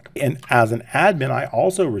look like. And as an admin, I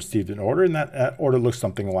also received an order, and that order looks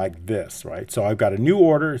something like this, right? So I've got a new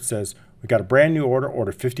order. It says, we got a brand new order,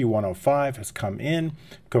 order 5105 has come in,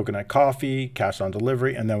 coconut coffee, cash on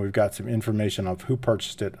delivery, and then we've got some information of who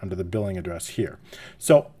purchased it under the billing address here.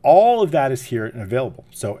 So all of that is here and available.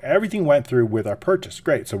 So everything went through with our purchase.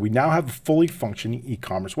 Great. So we now have a fully functioning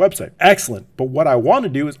e-commerce website. Excellent. But what I want to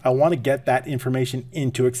do is I want to get that information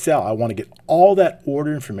into Excel. I want to get all that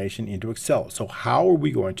order information into Excel. So how are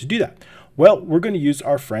we going to do that? Well, we're going to use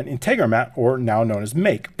our friend Integromat, or now known as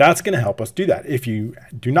Make. That's going to help us do that. If you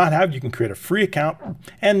do not have, you can create a free account,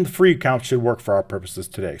 and the free account should work for our purposes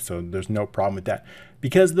today. So there's no problem with that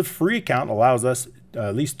because the free account allows us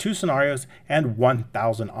at least 2 scenarios and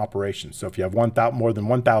 1,000 operations. So if you have more than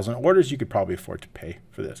 1,000 orders, you could probably afford to pay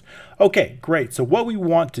for this. Okay, great. So what we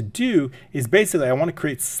want to do is basically I want to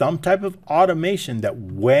create some type of automation that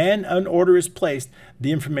when an order is placed,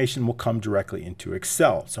 the information will come directly into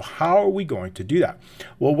Excel. So how are we going to do that?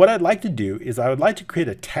 Well, what I'd like to do is I would like to create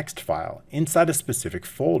a text file inside a specific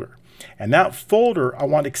folder. And that folder, I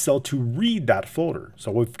want Excel to read that folder. So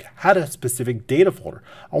we've had a specific data folder.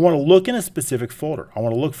 I want to look in a specific folder. I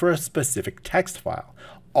want to look for a specific text file.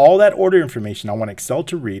 All that order information I want Excel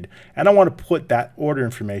to read, and I want to put that order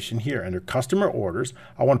information here under customer orders.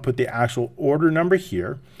 I want to put the actual order number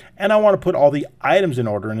here, and I want to put all the items in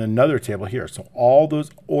order in another table here. So all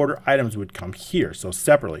those order items would come here. So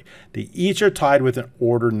separately, they each are tied with an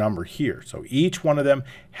order number here. So each one of them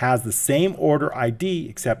has the same order ID,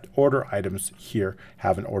 except order items here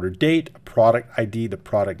have an order date, a product ID, the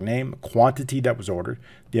product name, a quantity that was ordered,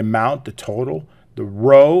 the amount, the total, The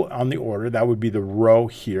row on the order, that would be the row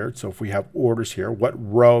here. So if we have orders here, what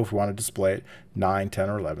row, if we want to display it, 9, 10,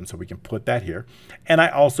 or 11, so we can put that here. And I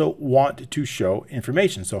also want to show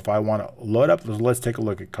information. So if I want to load up, let's take a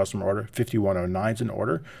look at customer order. 5109 is an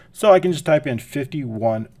order. So I can just type in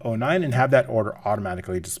 5109 and have that order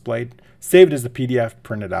automatically displayed. Save it as a PDF,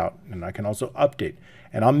 print it out, and I can also update.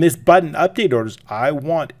 And on this button, update orders, I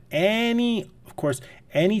want of course,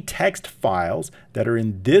 any text files that are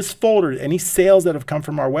in this folder, any sales that have come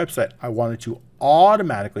from our website, I want it to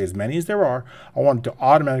automatically, as many as there are, I want it to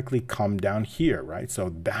automatically come down here, right?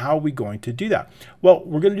 So how are we going to do that? Well,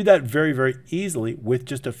 we're going to do that very, very easily with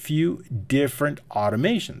just a few different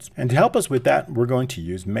automations. And to help us with that, we're going to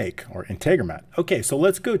use Make or Integromat. Okay, so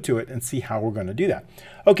let's go to it and see how we're going to do that.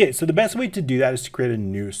 Okay, so the best way to do that is to create a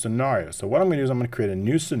new scenario. So what I'm going to do is I'm going to create a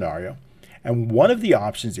new scenario. And one of the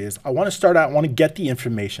options is I want to start out, I want to get the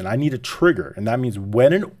information. I need a trigger. And that means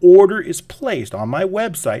when an order is placed on my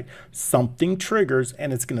website, something triggers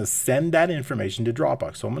and it's going to send that information to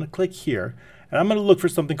Dropbox. So I'm going to click here and I'm going to look for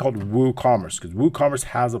something called WooCommerce because WooCommerce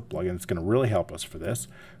has a plugin that's going to really help us for this.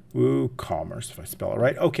 WooCommerce, if I spell it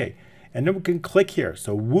right. Okay. And then we can click here.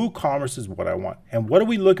 So WooCommerce is what I want. And what are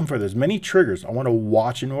we looking for? There's many triggers. I want to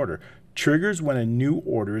watch an order. Triggers when a new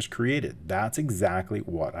order is created. That's exactly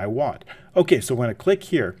what I want. Okay, so we're going to click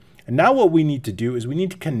here. And now what we need to do is we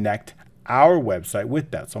need to connect our website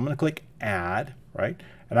with that. So I'm going to click Add, right?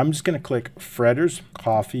 And I'm just going to click Fredder's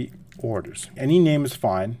Coffee Orders. Any name is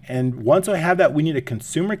fine. And once I have that, we need a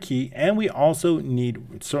consumer key. And we also need,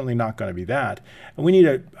 it's certainly not going to be that, and we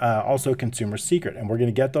need also a consumer secret. And we're going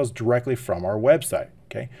to get those directly from our website.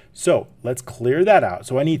 Okay, so let's clear that out.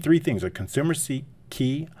 So I need three things: a consumer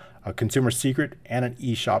key, a consumer secret, and an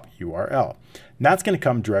eShop URL. And that's going to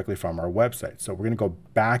come directly from our website. So we're going to go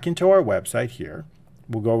back into our website here.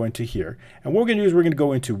 We'll go into here. And what we're going to do is we're going to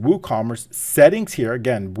go into WooCommerce settings here.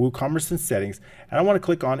 Again, WooCommerce and settings. And I want to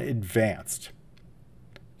click on advanced.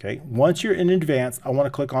 Okay. Once you're in advanced, I want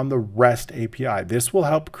to click on the REST API. This will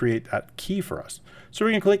help create that key for us. So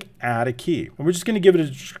we're going to click add a key. And we're just going to give it a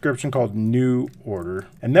description called new order.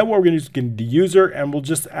 And then what we're going to do is get the user and we'll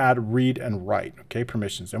just add read and write, okay,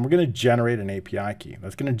 permissions. And we're going to generate an API key.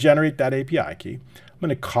 That's going to generate that API key. I'm going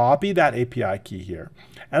to copy that API key here.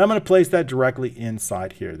 And I'm going to place that directly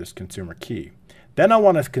inside here, this consumer key. Then I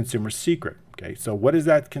want a consumer secret. Okay, so what is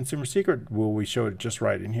that consumer secret? Will we show it just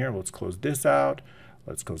right in here? Let's close this out.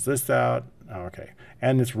 Let's close this out. Okay,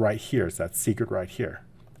 and it's right here. It's that secret right here.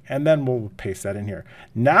 And then we'll paste that in here.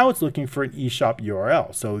 Now it's looking for an eShop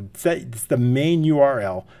URL. So it's the main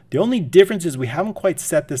URL. The only difference is we haven't quite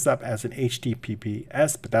set this up as an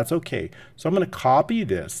HTTPS, but that's okay. So I'm going to copy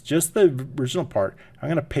this, just the original part. I'm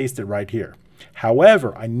going to paste it right here.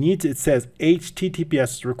 However, it says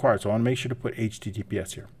HTTPS is required. So I want to make sure to put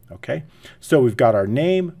HTTPS here. Okay. So we've got our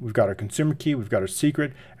name, we've got our consumer key, we've got our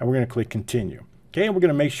secret, and we're going to click continue. Okay. And we're going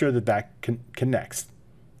to make sure that that connects.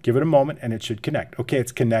 Give it a moment and it should connect. Okay,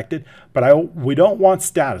 it's connected, but we don't want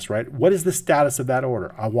status, right? What is the status of that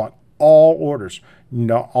order? I want all orders,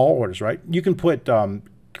 not all orders, right? You can put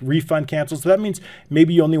refund cancel. So that means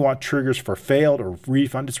maybe you only want triggers for failed or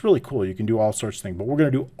refund. It's really cool. You can do all sorts of things, but we're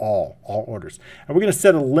going to do all orders. And we're going to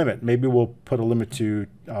set a limit. Maybe we'll put a limit to,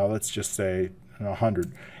 let's just say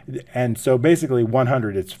 100. And so basically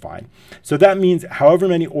 100 is fine. So that means however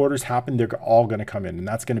many orders happen, they're all going to come in, and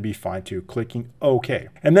that's going to be fine too. Clicking OK.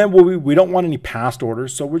 And then we don't want any past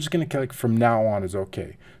orders, so we're just going to click from now on is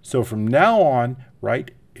OK. So from now on, right,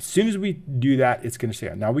 as soon as we do that, it's going to say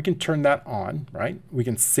it. Now we can turn that on, right? We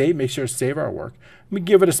can save, make sure to save our work. We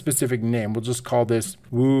give it a specific name. We'll just call this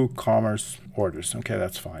WooCommerce orders. Okay,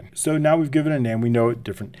 that's fine. So now we've given a name. We know it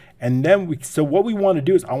different. And then so what we want to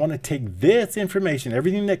do is I want to take this information,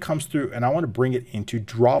 everything that comes through, and I want to bring it into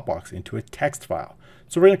Dropbox, into a text file.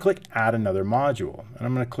 So we're going to click add another module. And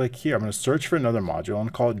I'm going to click here. I'm going to search for another module. I'm going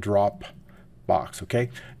to call it Dropbox. Okay.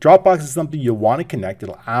 Dropbox is something you'll want to connect.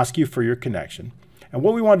 It'll ask you for your connection. And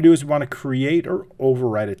what we want to do is we want to create or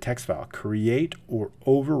overwrite a text file. Create or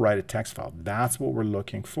overwrite a text file. That's what we're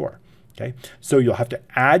looking for. Okay. So you'll have to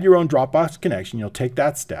add your own Dropbox connection. You'll take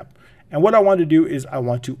that step. And what I want to do is I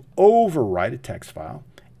want to overwrite a text file,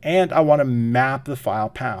 and I want to map the file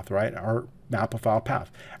path, right? Or map a file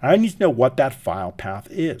path. And I need to know what that file path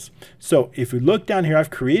is. So if we look down here, I've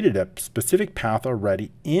created a specific path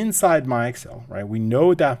already inside my Excel, right? We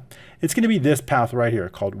know that it's going to be this path right here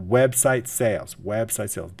called website sales. Website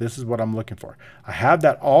sales. This is what I'm looking for. I have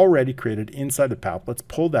that already created inside the path. Let's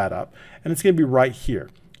pull that up, and it's going to be right here.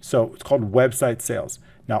 So it's called website sales.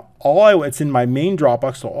 Now, it's in my main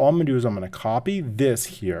Dropbox, so all I'm going to do is I'm going to copy this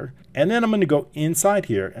here, and then I'm going to go inside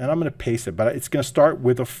here, and I'm going to paste it. But it's going to start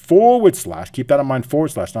with a /. Keep that in mind,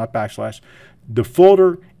 /, not backslash. The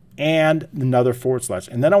folder and another /.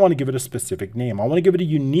 And then I want to give it a specific name. I want to give it a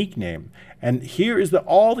unique name. And here is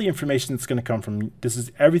all the information that's going to come from, this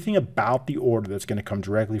is everything about the order that's going to come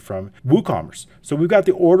directly from WooCommerce. So we've got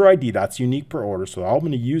the order ID, that's unique per order. So I'm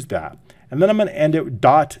going to use that. And then I'm going to end it with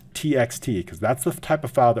 .txt because that's the type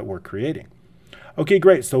of file that we're creating. Okay,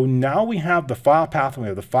 great. So now we have the file path and we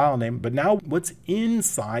have the file name, but now what's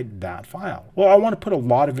inside that file? Well, I want to put a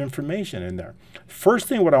lot of information in there. First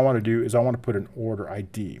thing what I want to do is I want to put an order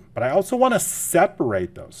ID, but I also want to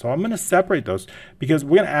separate those. So I'm going to separate those because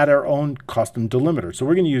we're going to add our own custom delimiter. So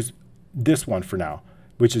we're going to use this one for now,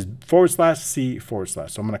 which is /C/.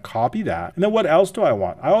 So I'm going to copy that. And then what else do I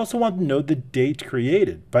want? I also want to know the date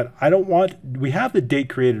created, but I don't want, we have the date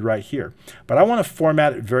created right here, but I want to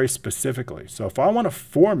format it very specifically. So if I want to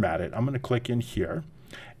format it, I'm going to click in here,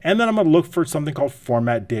 and then I'm going to look for something called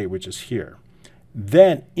format date, which is here.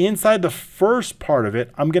 Then inside the first part of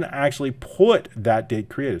it, I'm going to actually put that date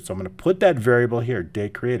created. So I'm going to put that variable here,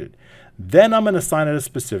 date created. Then I'm going to assign it a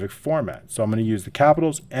specific format. So I'm going to use the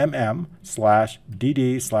capitals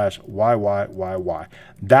MM/DD/YYYY.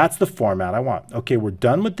 That's the format I want. Okay, we're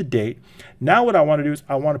done with the date. Now what I want to do is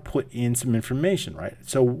I want to put in some information, right?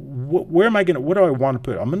 So what do I want to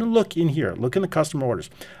put? I'm going to look in here, look in the customer orders.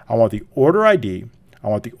 I want the order ID. I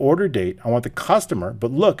want the order date, I want the customer, but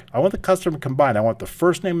look, I want the customer combined. I want the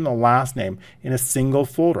first name and the last name in a single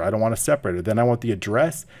folder. I don't want to separate it. Then I want the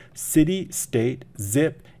address, city, state,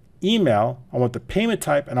 zip, email, I want the payment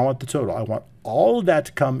type, and I want the total. I want all of that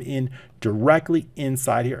to come in directly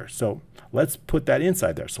inside here. So let's put that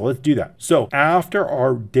inside there. So let's do that. So after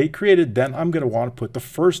our date created, then I'm going to want to put the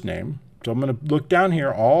first name. So I'm going to look down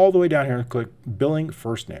here, all the way down here, and click billing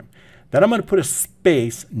first name. Then I'm going to put a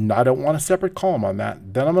space. I don't want a separate column on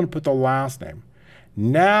that. Then I'm going to put the last name.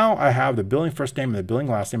 Now I have the billing first name and the billing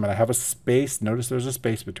last name, and I have a space. Notice there's a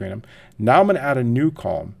space between them. Now I'm going to add a new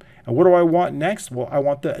column. And what do I want next? Well, I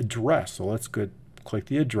want the address. So let's go click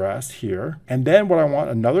the address here. And then what I want,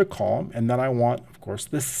 another column. And then I want, of course,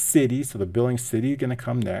 the city. So the billing city is going to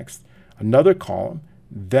come next. Another column,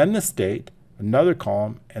 then the state, another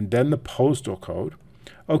column, and then the postal code.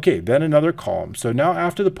 Okay, then another column. So now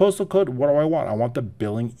after the postal code, what do I want? I want the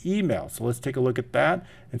billing email. So let's take a look at that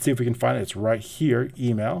and see if we can find it. It's right here,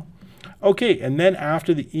 email. Okay, and then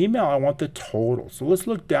after the email, I want the total. So let's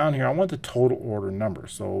look down here. I want the total order number.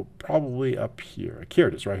 So probably up here. Here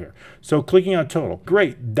it is right here. So clicking on total.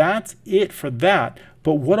 Great, that's it for that.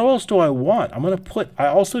 But what else do I want? I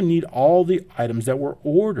also need all the items that were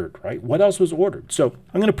ordered, right? What else was ordered? So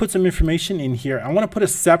I'm going to put some information in here. I want to put a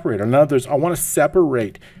separator. In other words, I want to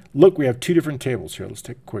separate. Look, we have two different tables here. Let's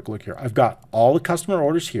take a quick look here. I've got all the customer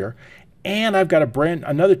orders here, and I've got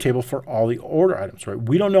another table for all the order items, right?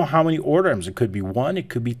 We don't know how many order items. It could be 1, it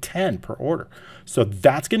could be 10 per order. So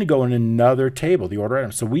that's going to go in another table, the order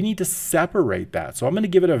items. So we need to separate that. So I'm going to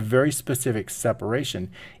give it a very specific separation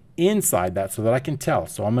inside that so that I can tell.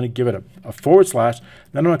 So I'm going to give it a /,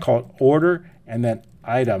 then I'm going to call it order, and then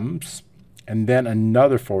items, and then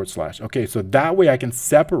another /. Okay, so that way I can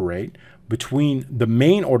separate between the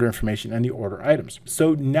main order information and the order items.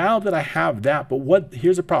 So now that I have that, but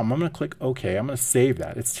here's the problem. I'm going to click OK. I'm going to save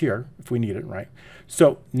that. It's here if we need it, right?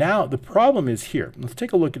 So now the problem is here. Let's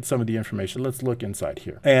take a look at some of the information. Let's look inside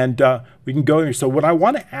here. And we can go here. So when I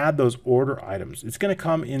want to add those order items, it's going to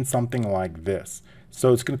come in something like this.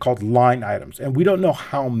 So it's going to be called line items, and we don't know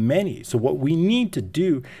how many. So what we need to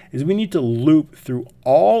do is we need to loop through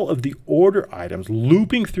all of the order items,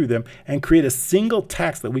 looping through them, and create a single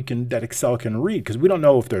text that Excel can read, because we don't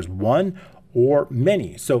know if there's one or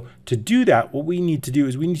many. So to do that, what we need to do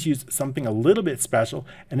is we need to use something a little bit special,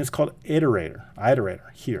 and it's called iterator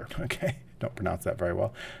here. Okay. Don't pronounce that very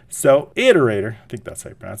well. So iterator, I think that's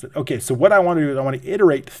how you pronounce it. Okay, so what I want to do is I want to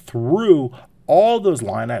iterate through all those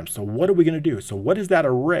line items. So what are we going to do? So what is that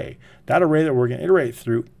array? That array that we're going to iterate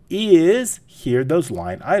through is here, those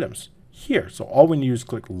line items here. So all we need to do is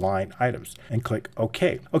click line items and click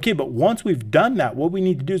OK. Okay, but once we've done that, what we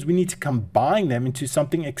need to do is we need to combine them into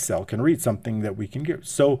something Excel can read, something that we can get.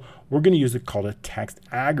 So we're going to use it called a text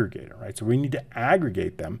aggregator, right? So we need to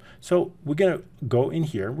aggregate them. So we're going to go in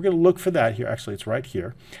here. We're going to look for that here. Actually, it's right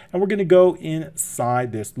here. And we're going to go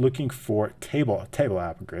inside this looking for table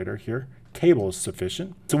aggregator here. Table is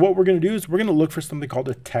sufficient. So what we're going to do is we're going to look for something called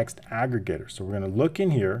a text aggregator. So we're going to look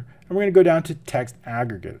in here and we're going to go down to text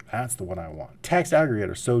aggregator. That's the one I want. Text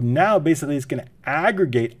aggregator. So now basically it's going to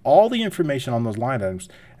aggregate all the information on those line items.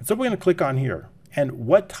 And so we're going to click on here. And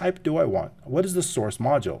what type do I want? What is the source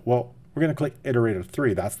module? Well, we're going to click iterator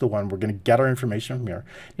 3. That's the one. We're going to get our information from here.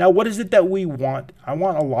 Now, what is it that we want? I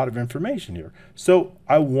want a lot of information here. So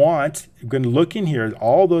I'm going to look in here,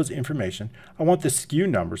 all those information. I want the SKU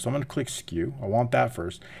number. So I'm going to click SKU. I want that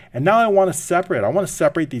first. And now I want to separate. I want to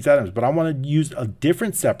separate these items, but I want to use a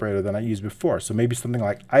different separator than I used before. So maybe something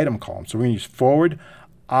like item column. So we're going to use forward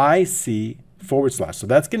IC / So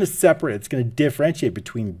that's going to separate, it's going to differentiate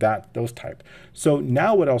between those type. So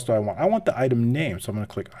now what else do I want? I want the item name. So I'm going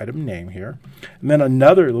to click item name here. And then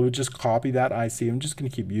another, we'll just copy that IC. I'm just going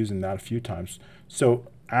to keep using that a few times. So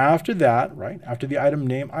after that, right, after the item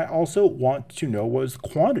name, I also want to know what is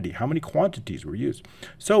quantity, how many quantities were used.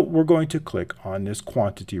 So we're going to click on this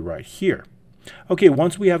quantity right here. Okay,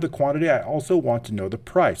 once we have the quantity, I also want to know the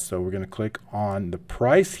price. So we're going to click on the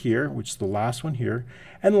price here, which is the last one here.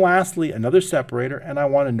 And lastly, another separator, and I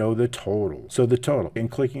want to know the total. So the total,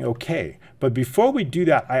 and clicking OK. But before we do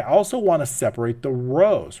that, I also want to separate the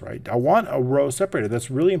rows, right? I want a row separator.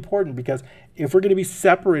 That's really important because if we're going to be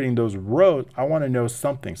separating those rows, I want to know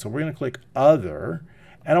something. So we're going to click Other,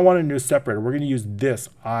 and I want a new separator. We're going to use this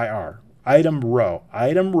IR, item row.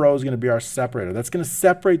 Item row is going to be our separator. That's going to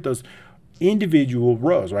separate those individual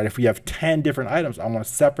rows, right? If we have 10 different items, I want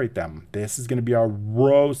to separate them. This is going to be our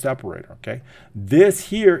row separator, okay? This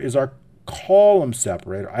here is our column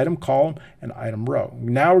separator, item column and item row.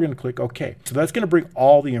 Now we're going to click OK. So that's going to bring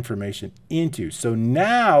all the information into. So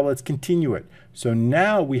now let's continue it. So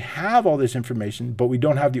now we have all this information, but we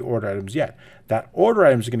don't have the order items yet. That order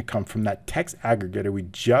items are going to come from that text aggregator we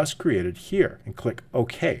just created here, and click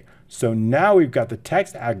OK. So now we've got the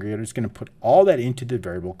text aggregator. It's going to put all that into the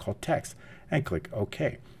variable called text, and click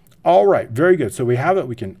OK. All right, very good. So we have it.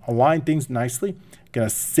 We can align things nicely. Going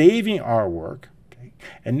to saving our work. Okay.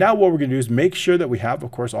 And now what we're going to do is make sure that we have,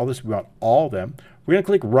 of course, all this. We want all of them. We're going to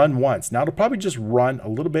click run once. Now it'll probably just run a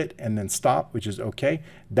little bit and then stop, which is okay.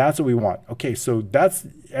 That's what we want. Okay, so that's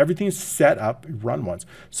everything's set up, run once.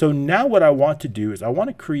 So now what I want to do is I want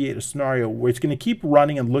to create a scenario where it's going to keep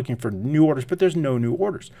running and looking for new orders, but there's no new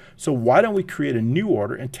orders. So why don't we create a new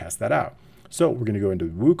order and test that out? So we're going to go into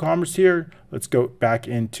WooCommerce here. Let's go back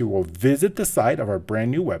into, we'll visit the site of our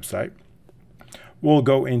brand new website. We'll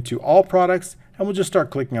go into all products, and we'll just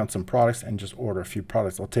start clicking on some products and just order a few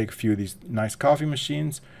products. I'll take a few of these nice coffee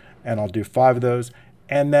machines, and I'll do 5 of those.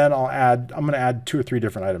 And then I'm going to add 2 or 3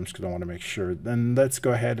 different items because I want to make sure. Then let's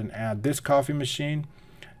go ahead and add this coffee machine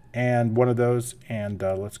and one of those. And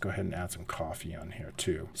let's go ahead and add some coffee on here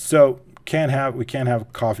too. So we can't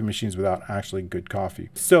have coffee machines without actually good coffee.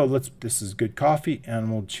 So this is good coffee,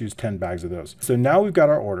 and we'll choose 10 bags of those. So now we've got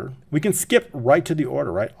our order. We can skip right to the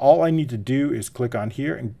order, right? All I need to do is click on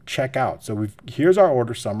here and check out. So here's our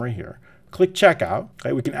order summary here. Click checkout.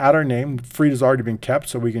 Okay, we can add our name. Frida's already been kept,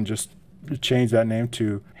 so we can just change that name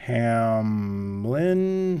to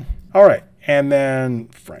Hamlin. All right, and then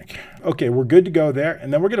Frank. Okay, we're good to go there,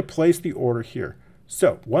 and then we're going to place the order here.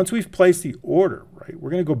 So once we've placed the order, right,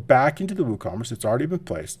 we're going to go back into the WooCommerce. It's already been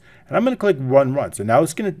placed, and I'm going to click run once. And now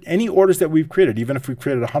it's going to, any orders that we've created, even if we've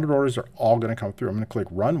created 100 orders, are all going to come through. I'm going to click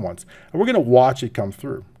run once, and we're going to watch it come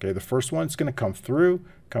through. Okay, the first one's going to come through,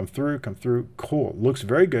 come through, come through. Cool, looks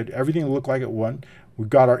very good. Everything looked like it won. We've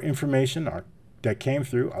got our information, that came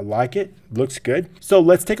through. I like it, looks good. So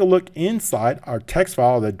let's take a look inside our text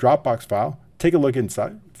file, the Dropbox file. Take a look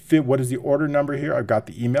inside. What is the order number here? I've got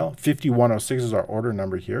the email. 5106 is our order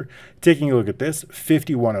number here. Taking a look at this,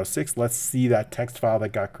 5106. Let's see that text file that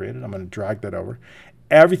got created. I'm going to drag that over.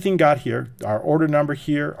 Everything got here. Our order number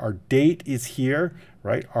here. Our date is here,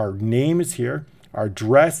 right? Our name is here. Our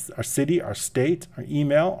address, our city, our state, our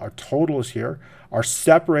email, our total is here. Our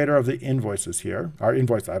separator of the invoices here, our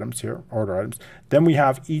invoice items here, order items. Then we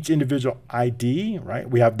have each individual ID, right?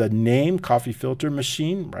 We have the name, coffee filter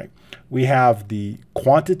machine, right? We have the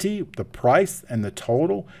quantity, the price, and the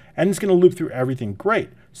total, and it's going to loop through everything. Great.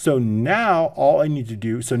 So now all I need to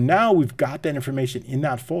do, so now we've got that information in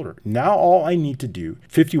that folder. Now all I need to do,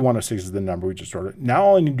 5106 is the number we just ordered. Now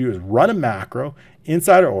all I need to do is run a macro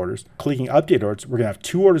inside our orders, clicking update orders. We're going to have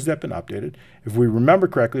 2 orders that have been updated. If we remember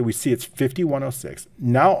correctly, we see it's 5106.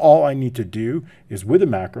 Now all I need to do is with a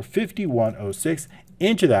macro 5106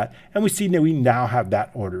 into that, and we see that we now have that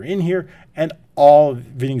order in here, and all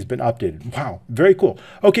everything's been updated. Wow, very cool.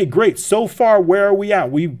 Okay, great. So far, where are we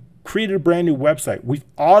at? We've created a brand new website. We've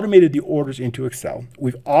automated the orders into Excel.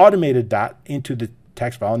 We've automated that into the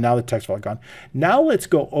text file. Now the text file is gone. Now let's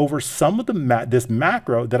go over some of this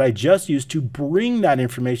macro that I just used to bring that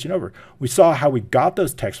information over. We saw how we got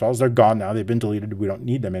those text files. They're gone now. They've been deleted. We don't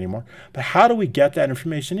need them anymore. But how do we get that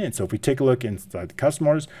information in? So if we take a look inside the custom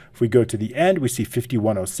orders, if we go to the end, we see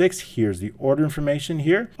 5106. Here's the order information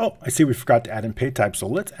here. Oh, I see we forgot to add in pay type. So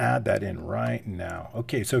let's add that in right now.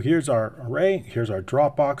 Okay, so here's our array. Here's our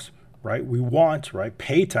Dropbox. Right, we want, right,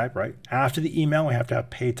 pay type, right? After the email, we have to have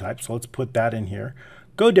pay type. So let's put that in here.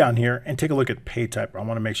 Go down here and take a look at pay type. I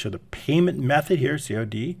want to make sure the payment method here,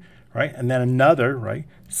 COD, right? And then another, right,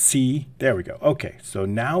 C, there we go. Okay, so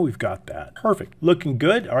now we've got that. Perfect, looking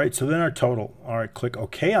good. All right, so then our total, all right, click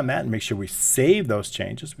OK on that and make sure we save those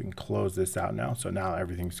changes. We can close this out now. So now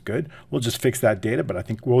everything's good. We'll just fix that data, but I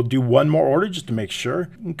think we'll do one more order just to make sure.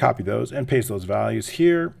 And copy those and paste those values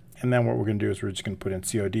here. And then what we're going to do is we're just going to put in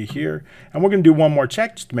COD here. And we're going to do one more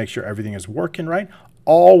check just to make sure everything is working right.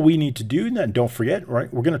 All we need to do, then don't forget,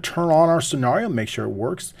 right, we're going to turn on our scenario, make sure it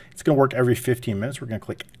works. It's going to work every 15 minutes. We're going to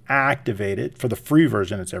click activate it. For the free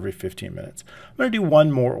version, it's every 15 minutes. I'm going to do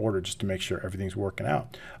one more order just to make sure everything's working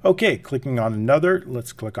out. Okay, clicking on another.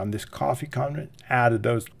 Let's click on this coffee condiment, added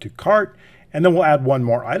those to cart. And then we'll add one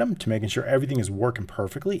more item to making sure everything is working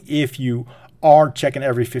perfectly. If you are checking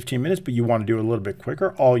every 15 minutes, but you want to do it a little bit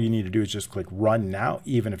quicker, all you need to do is just click run now,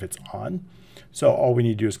 even if it's on. So all we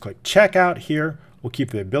need to do is click checkout here. We'll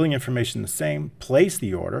keep the billing information the same, place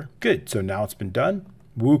the order. Good, so now it's been done.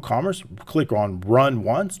 WooCommerce, click on run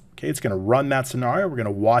once. Okay, it's going to run that scenario. We're going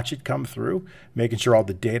to watch it come through, making sure all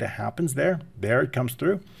the data happens there. There it comes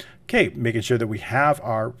through. Okay, making sure that we have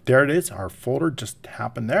our, there it is, our folder just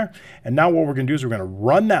happened there. And now what we're going to do is we're going to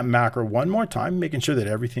run that macro one more time, making sure that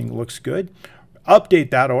everything looks good.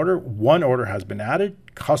 Update that order. One order has been added.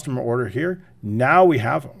 Customer order here. Now we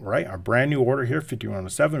have, right, our brand new order here,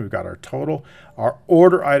 5107. We've got our total. Our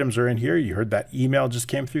order items are in here. You heard that email just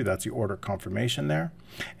came through. That's the order confirmation there.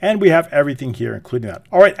 And we have everything here, including that.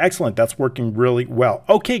 All right, excellent. That's working really well.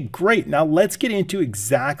 Okay, great. Now let's get into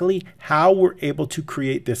exactly how we're able to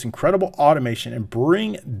create this incredible automation and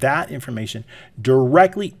bring that information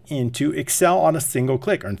directly into Excel on a single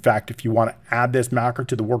click. Or in fact, if you want to add this macro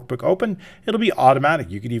to the workbook open, it'll be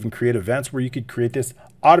automatic. You could even create events where you could create this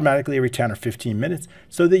automatically every 10 or 15 minutes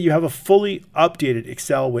so that you have a fully updated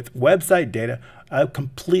Excel with website data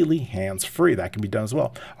completely hands-free. That can be done as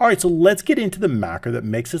well. All right, so let's get into the macro that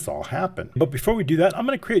makes this all happen. But before we do that, I'm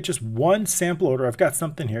going to create just one sample order. I've got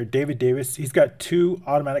something here. David Davis, he's got 2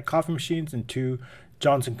 automatic coffee machines and 2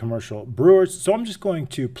 Johnson commercial brewers. So I'm just going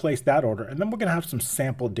to place that order, and then we're going to have some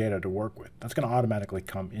sample data to work with. That's going to automatically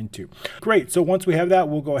come into. Great. So once we have that,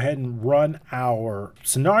 we'll go ahead and run our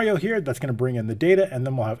scenario here. That's going to bring in the data, and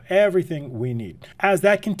then we'll have everything we need. As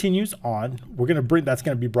that continues on, we're going to bring, that's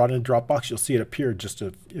going to be brought into Dropbox. You'll see it appear just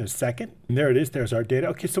in a second. And there it is. There's our data.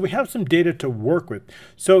 Okay, so we have some data to work with.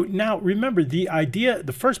 So now remember, the idea,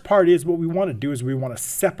 the first part is what we want to do is we want to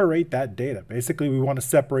separate that data. Basically, we want to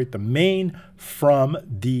separate the main from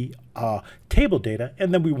the table data,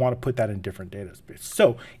 and then we want to put that in different data space.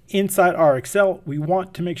 So inside our Excel, we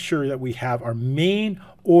want to make sure that we have our main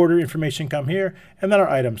order information come here, and then our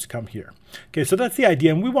items come here. Okay, so that's the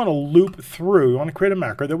idea, and we want to loop through, we want to create a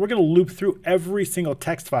macro that we're going to loop through every single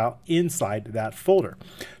text file inside that folder.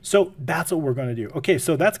 So that's what we're going to do. Okay,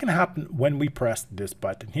 so that's going to happen when we press this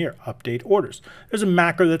button here, update orders. There's a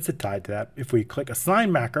macro that's tied to that. If we click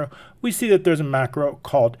assign macro, we see that there's a macro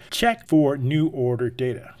called check for new order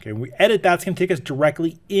data. Okay, when we edit that, it's going to take us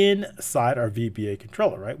directly inside our VBA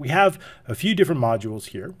controller, right? We have a few different modules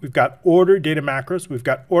here. We've got order data macros, we've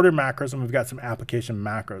got order macros, and we've got some application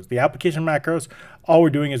macros. The application macros, all we're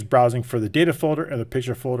doing is browsing for the data folder and the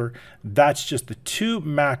picture folder. That's just the 2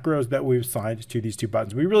 macros that we've assigned to these 2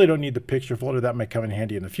 buttons. We really don't need the picture folder. That might come in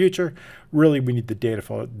handy in the future. Really, we need the data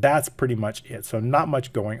folder. That's pretty much it. So not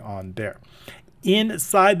much going on there.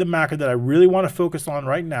 Inside the macro that I really want to focus on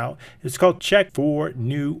right now, it's called check for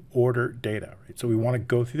new order data. Right? So we want to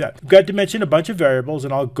go through that. We've got to mention a bunch of variables,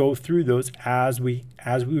 and I'll go through those as we're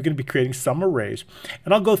going to be creating some arrays,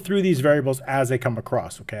 and I'll go through these variables as they come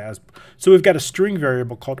across. Okay, so we've got a string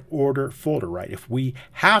variable called order folder. Right, if we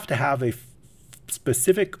have to have a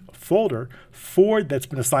specific folder for that's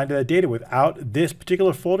been assigned to that data without this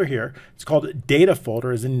particular folder here, it's called data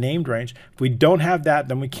folder, is in named range. If we don't have that,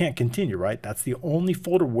 then we can't continue, right? That's the only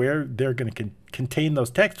folder where they're going to contain those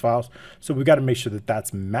text files. So we've got to make sure that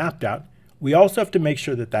that's mapped out. we also have to make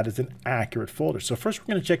sure that that is an accurate folder. So first we're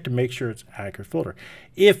going to check to make sure it's an accurate folder.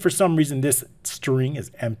 If for some reason this string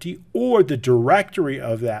is empty or the directory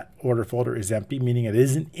of that order folder is empty, meaning it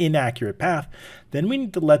is an inaccurate path, then we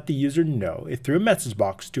need to let the user know through a message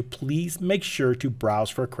box to please make sure to browse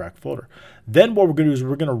for a correct folder. Then what we're going to do is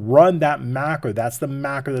we're going to run that macro. That's the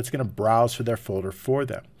macro that's going to browse for their folder for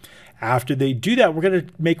them. After they do that, we're going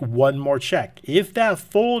to make one more check. If that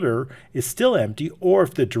folder is still empty or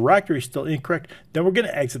if the directory is still incorrect, then we're going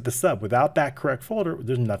to exit the sub. Without that correct folder,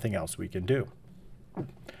 there's nothing else we can do.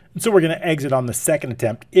 And so we're going to exit on the second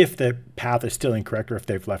attempt if the path is still incorrect or if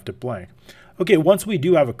they've left it blank. Okay, once we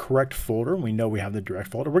do have a correct folder and we know we have the direct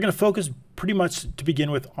folder, we're going to focus pretty much to begin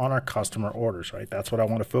with on our customer orders, right? That's what I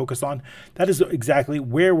want to focus on. That is exactly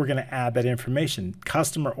where we're going to add that information.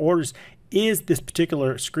 Customer orders is this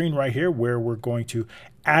particular screen right here where we're going to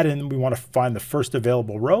add in, we want to find the first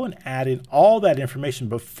available row and add in all that information.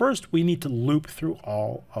 But first we need to loop through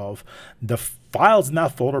all of the files in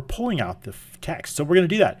that folder, pulling out the text. So we're going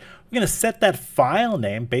to do that. We're going to set that file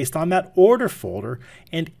name based on that order folder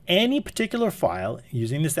and any particular file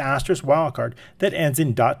using this asterisk wildcard that ends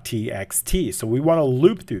in .txt. So we want to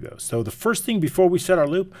loop through those. So the first thing before we set our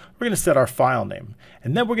loop, we're going to set our file name.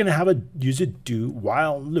 And then we're going to use a do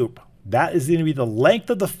while loop. That is going to be the length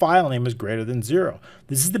of the file name is greater than 0.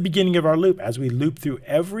 This is the beginning of our loop as we loop through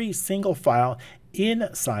every single file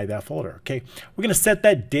inside that folder. Okay, we're going to set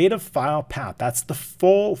that data file path. That's the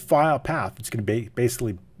full file path. It's going to be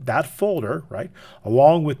basically that folder, right,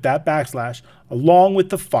 along with that backslash, along with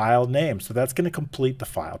the file name. So that's going to complete the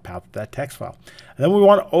file path of that text file. And then we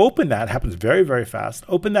want to open that. It happens very, very fast.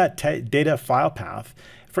 Open that data file path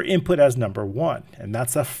for input as number 1. And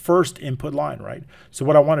that's the first input line, right? So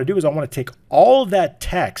what I want to do is I want to take all of that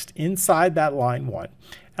text inside that line 1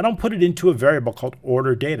 and I'll put it into a variable called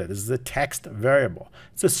order data. This is a text variable.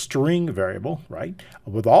 It's a string variable, right?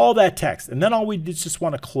 With all that text. And then all we just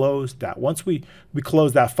want to close that. Once we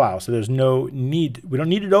close that file, so there's no need, we don't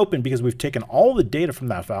need it open because we've taken all the data from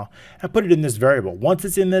that file and put it in this variable. Once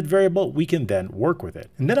it's in that variable, we can then work with it.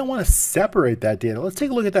 And then I want to separate that data. Let's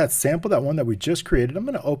take a look at that sample, that one that we just created. I'm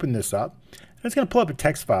going to open this up. And it's going to pull up a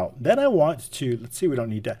text file. Then I want to, let's see, we don't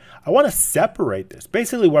need that. I want to separate this.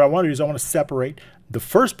 Basically what I want to do is I want to separate the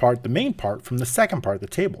first part, the main part, from the second part, the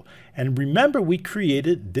table. And remember, we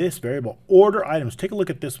created this variable, order items. Take a look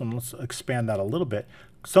at this one. Let's expand that a little bit.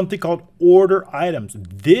 Something called order items.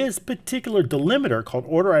 This particular delimiter called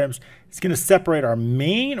order items is going to separate our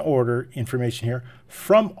main order information here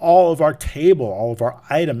from all of our table, all of our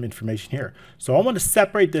item information here. So I want to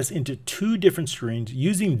separate this into 2 different streams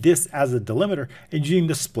using this as a delimiter and using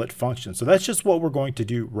the split function. So that's just what we're going to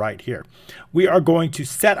do right here. We are going to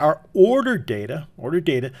set our order data. Order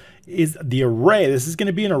data is the array. This is going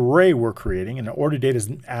to be an array we're creating, and the order data is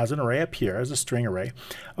as an array up here, as a string array.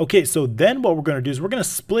 Okay, so then what we're going to do is we're going to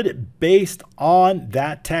split it based on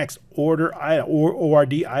that text order item or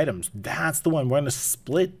ORD items. That's the one. We're going to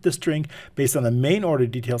split the string based on the main order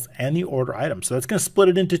details and the order item. So that's going to split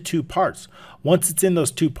it into 2 parts. Once it's in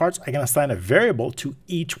those 2 parts, I can assign a variable to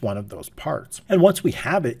each one of those parts. And once we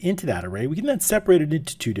have it into that array, we can then separate it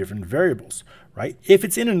into 2 different variables, right? If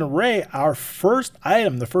it's in an array, our first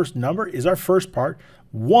item, the first number, is our first part.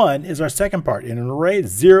 1 is our second part. In an array,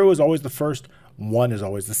 0 is always the first, 1 is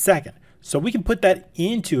always the second. So we can put that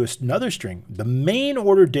into another string. The main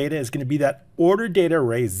order data is going to be that order data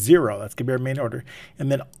array 0. That's going to be our main order.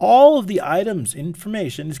 And then all of the items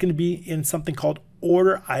information is going to be in something called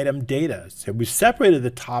order item data. So we've separated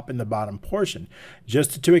the top and the bottom portion.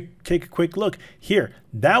 Just to take a quick look here.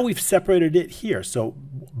 Now we've separated it here. So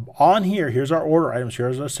on here, here's our order items.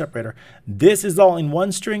 Here's our separator. This is all in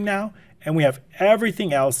one string now. And we have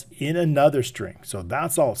everything else in another string. So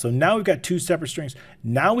that's all. So now we've got 2 separate strings.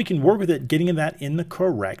 Now we can work with it, getting that in the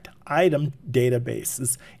correct item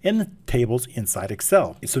databases in the tables inside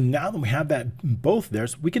Excel. So now that we have that both there,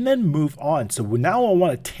 so we can then move on. So now I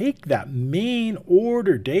want to take that main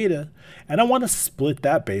order data and I want to split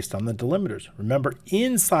that based on the delimiters. Remember,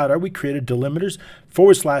 inside we created delimiters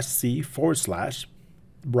 /C/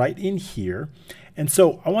 right in here. And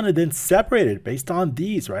so I want to then separate it based on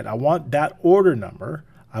these, right? I want that order number,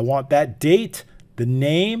 I want that date, the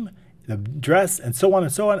name, the address, and so on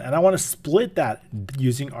and so on. And I want to split that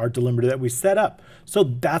using our delimiter that we set up. So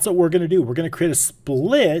that's what we're going to do. We're going to create a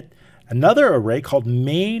split, another array called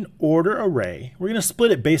main order array. We're going to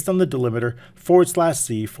split it based on the delimiter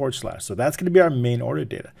 /C/. So that's going to be our main order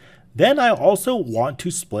data. Then I also want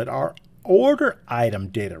to split our order item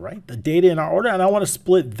data, right? The data in our order, and I want to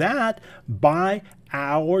split that by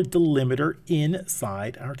our delimiter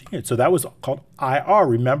inside our unit. So that was called IR.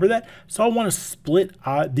 Remember that? So I want to split,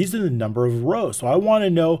 these are the number of rows. So I want to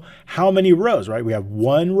know how many rows, right? We have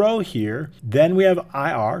one row here, then we have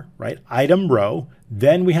IR, right? Item row,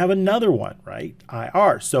 then we have another one, right?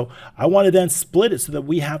 IR. So I want to then split it so that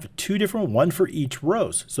we have two different, one for each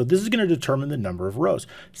rows. So this is going to determine the number of rows.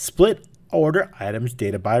 Split order items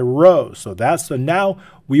data by row. So now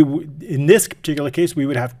in this particular case, we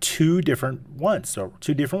would have two different ones. So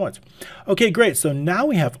two different ones. Okay, great. So now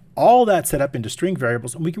we have all that set up into string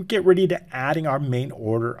variables, and we can get ready to adding our main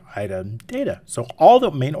order item data. So all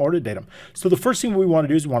the main order data. So the first thing we want to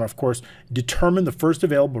do is we want to, of course, determine the first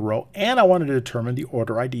available row, and I wanted to determine the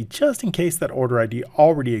order ID just in case that order ID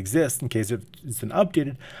already exists, in case it's been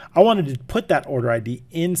updated. I wanted to put that order ID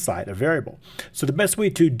inside a variable. So the best way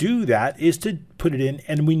to do that is to put it in,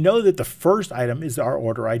 and we know that the first item is our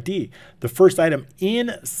order ID. The first item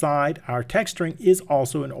inside our text string is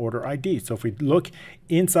also an order ID. So if we look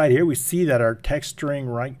inside here, we see that our text string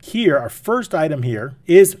right here, our first item here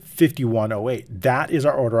is 5108. That is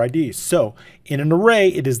our order ID. So in an array,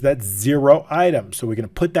 it is that 0 item. So we're going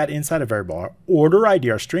to put that inside a variable. Our order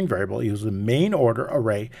ID, our string variable, is the main order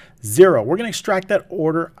array 0. We're going to extract that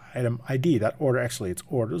order item ID. That order, actually, it's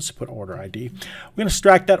order. Let's put order ID. We're going to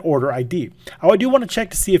extract that order ID. Now, I do want to check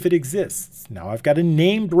to see if it exists. Now, I've got a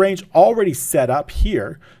named range already set up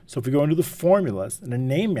here. So if we go into the formulas and a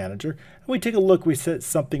name manager, and we take a look, we see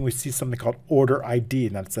something called order ID,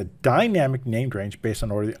 and that's a dynamic named range based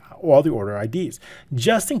on all the order IDs.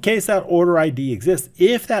 Just in case that order ID exists,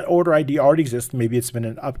 if that order ID already exists, maybe it's been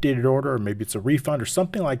an updated order, or maybe it's a refund or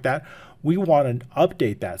something like that, we want to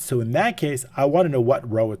update that. So in that case, I want to know what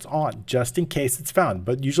row it's on, just in case it's found.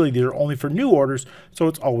 But usually these are only for new orders, so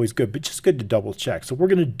it's always good, but just good to double check. So we're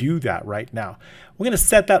going to do that right now. We're going to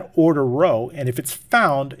set that order row, and if it's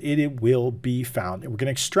found, it will be found, and we're going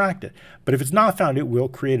to extract it. But if it's not found, it will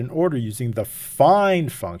create an order using the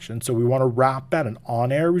find function. So we want to wrap that an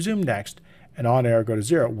on error resume next, and on error go to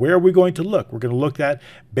 0. Where are we going to look? We're going to look at,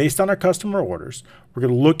 based on our customer orders, we're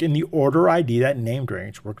going to look in the order ID, that named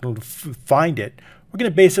range. We're going to find it. We're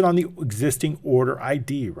going to base it on the existing order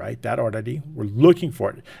ID, right? That order ID, we're looking for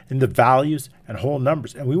it in the values and whole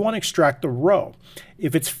numbers, and we want to extract the row.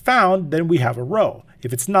 If it's found, then we have a row.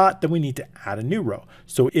 If it's not, then we need to add a new row.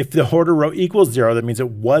 So if the order row equals 0, that means it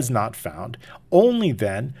was not found. Only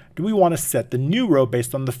then do we want to set the new row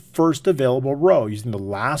based on the first available row, using the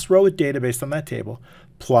last row of data based on that table,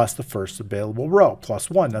 plus the first available row, plus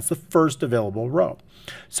 1. That's the first available row.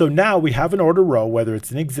 So now we have an order row, whether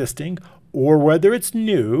it's an existing or whether it's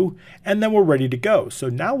new, and then we're ready to go. So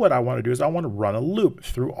now what I want to do is I want to run a loop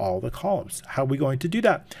through all the columns. How are we going to do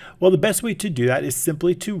that? Well, the best way to do that is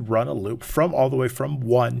simply to run a loop from all the way from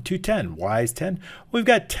 1 to 10. Why is 10? We've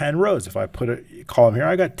got 10 rows. If I put a column here,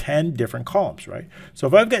 I got 10 different columns, right? So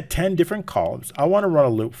if I've got 10 different columns, I want to run a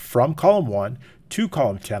loop from column 1 to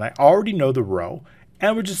column 10. I already know the row,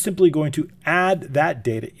 and we're just simply going to add that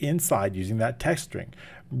data inside using that text string,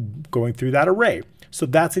 going through that array. So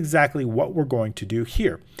that's exactly what we're going to do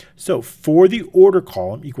here. So for the order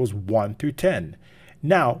column equals 1 through 10.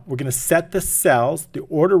 Now we're going to set the cells, the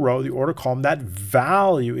order row, the order column, that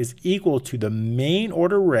value is equal to the main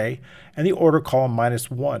order array and the order column minus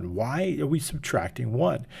 1. Why are we subtracting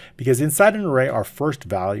 1? Because inside an array, our first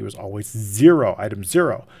value is always 0, item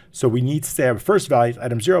 0. So we need to say our first value is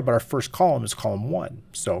item 0, but our first column is column 1.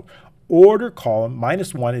 So order column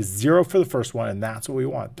minus 1 is 0 for the first one, and that's what we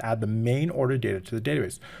want, add the main order data to the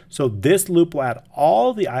database. So this loop will add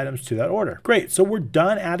all the items to that order. Great, so we're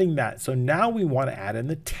done adding that. So now we want to add in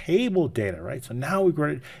the table data, right? So now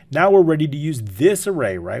we're ready to use this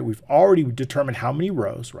array, right? We've already determined how many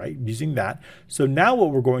rows, right, using that. So now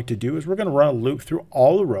what we're going to do is we're going to run a loop through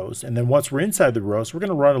all the rows, and then once we're inside the rows, we're going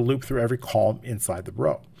to run a loop through every column inside the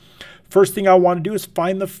row. First thing I want to do is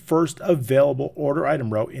find the first available order item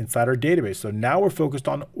row inside our database. So now we're focused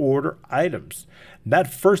on order items.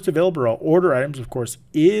 That first available row, order items, of course,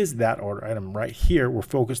 is that order item right here. We're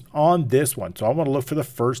focused on this one. So I want to look for the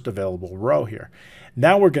first available row here.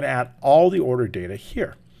 Now we're going to add all the order data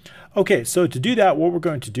here. Okay, so to do that, what we're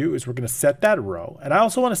going to do is we're going to set that row. And I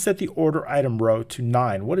also want to set the order item row to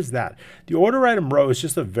 9. What is that? The order item row is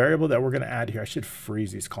just a variable that we're going to add here. I should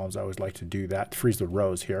freeze these columns. I always like to do that, freeze the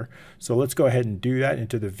rows here. So let's go ahead and do that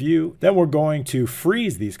into the view. Then we're going to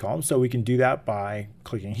freeze these columns. So we can do that by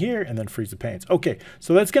clicking here and then freeze the panes. Okay,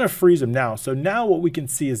 so that's going to freeze them now. So now what we can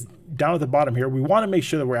see is down at the bottom here, we want to make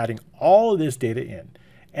sure that we're adding all of this data in.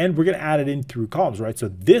 And we're going to add it in through columns, right? So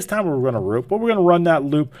this time we're going to loop, but we're going to run that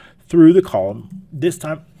loop through the column, this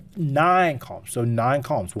time 9 columns. So 9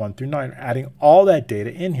 columns, 1 through 9, adding all that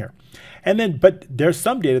data in here. And then, but there's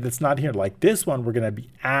some data that's not here. Like this one, we're going to be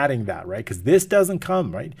adding that, right? Because this doesn't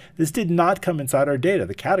come, right? This did not come inside our data,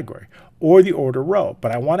 the category, or the order row.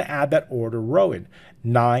 But I want to add that order row in.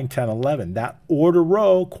 9, 10, 11. That order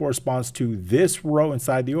row corresponds to this row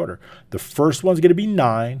inside the order. The first one's going to be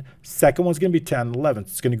 9, second one's going to be 10, 11.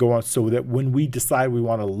 It's going to go on so that when we decide we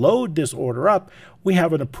want to load this order up, we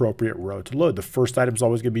have an appropriate row to load. The first item is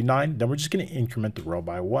always going to be 9, then we're just going to increment the row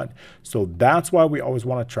by 1. So that's why we always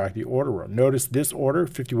want to track the order row. Notice this order,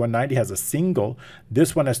 5190, has a single.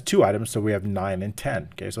 This one has 2 items, so we have 9 and 10.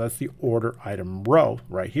 Okay, so that's the order item row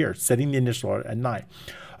right here, setting the initial order at 9.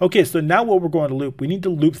 Okay, so now what we're going to loop, we need to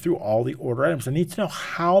loop through all the order items. I need to know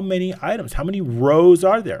how many items, how many rows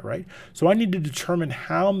are there, right? So I need to determine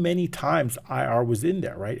how many times IR was in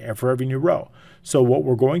there, right, for every new row. So what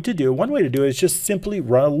we're going to do, one way to do it is just simply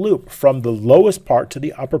run a loop from the lowest part to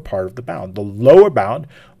the upper part of the bound. The lower bound,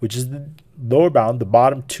 which is the lower bound, the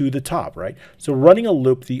bottom to the top, right? So running a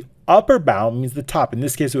loop, the upper bound means the top. In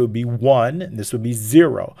this case, it would be 1, and this would be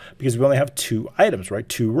 0, because we only have 2 items, right?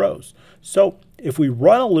 2 rows. So if we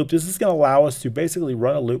run a loop, this is going to allow us to basically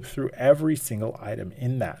run a loop through every single item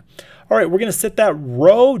in that. All right, we're going to set that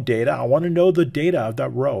row data. I want to know the data of that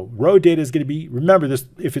row. Row data is going to be, remember this,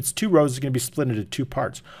 if it's 2 rows, it's going to be split into 2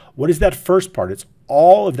 parts. What is that first part? It's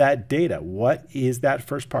all of that data. What is that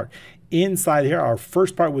first part? Inside here, our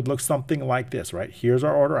first part would look something like this, right? Here's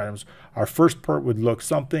our order items. Our first part would look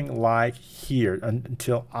something like here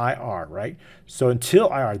until IR, right? So until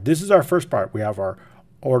IR, this is our first part. We have our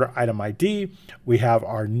order item ID, we have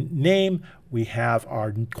our name, we have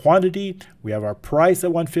our quantity, we have our price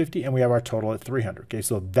at 150, and we have our total at 300. Okay,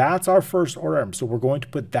 so that's our first order item. So we're going to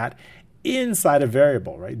put that inside a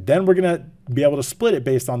variable, right? Then we're going to be able to split it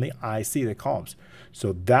based on the IC, the columns.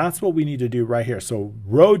 So that's what we need to do right here. So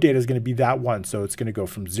row data is going to be that one. So it's going to go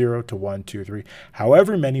from 0 to 1, 2, 3,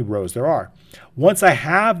 however many rows there are. Once I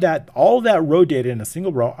have that, all that row data in a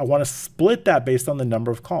single row, I want to split that based on the number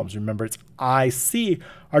of columns. Remember, it's IC,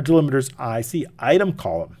 our delimiter is IC, item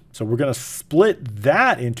column. So we're going to split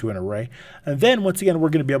that into an array. And then once again, we're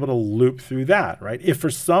going to be able to loop through that, right? If for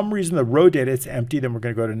some reason the row data is empty, then we're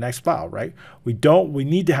going to go to the next file, right? We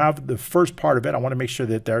need to have the first part of it. I want to make sure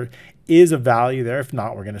that there is a value there. If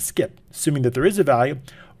not, we're going to skip. Assuming that there is a value,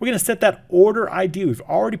 we're going to set that order ID. We've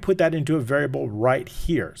already put that into a variable right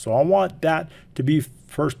here. So I want that to be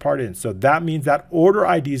first part in. So that means that order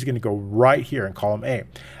ID is going to go right here in column A.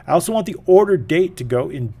 I also want the order date to go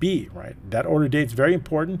in B, right? That order date is very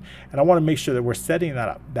important, and I want to make sure that we're setting that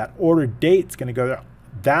up. That order date is going to go there.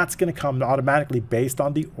 That's going to come automatically based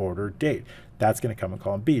on the order date. That's going to come in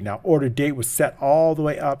column B. Now, order date was set all the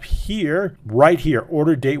way up here, right here.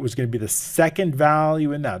 Order date was going to be the second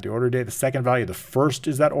value in that. The order date, the second value. The first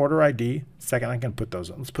is that order ID. Second, I can put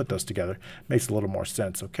those. Let's put those together. Makes a little more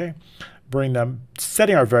sense, okay? Bring them,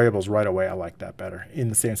 setting our variables right away. I like that better in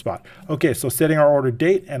the same spot. Okay, so setting our order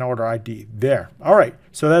date and order ID there. All right,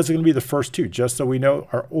 so that's going to be the first two, just so we know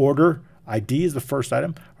our order ID is the first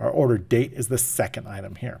item. Our order date is the second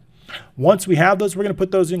item here. Once we have those, we're going to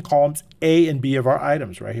put those in columns A and B of our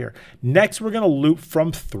items right here. Next, we're going to loop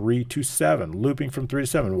from 3 to 7, looping from 3 to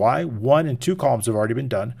 7. Why? 1 and 2 columns have already been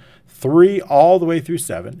done. 3 all the way through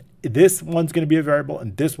 7. This one's going to be a variable,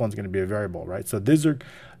 and this one's going to be a variable, right? So these are,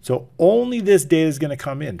 so only this data is going to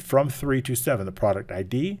come in from 3 to 7, the product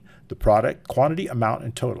ID, the product quantity, amount,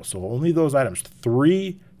 and total. So only those items,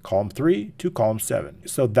 3, column 3 to column 7.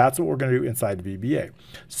 So that's what we're going to do inside the VBA.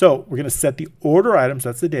 So we're going to set the order items,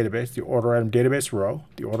 that's the database, the order item database row,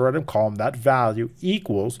 the order item column, that value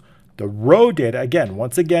equals the row data. Again,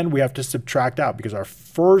 once again, we have to subtract out because our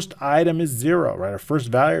first item is 0, right? Our first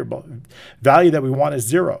value that we want is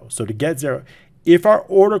 0. So to get 0, if our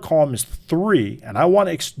order column is 3 and I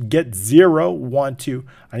want to get 0, 1, 2,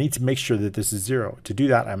 I need to make sure that this is 0. To do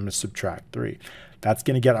that, I'm going to subtract 3. That's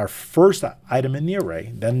going to get our first item in the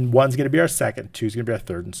array. Then 1's going to be our second, 2's going to be our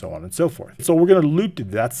third, and so on and so forth. So we're going to loop to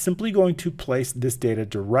that. That's simply going to place this data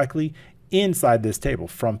directly inside this table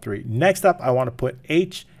from 3. Next up, I want to put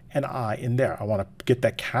H and I in there. I want to get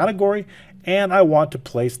that category, and I want to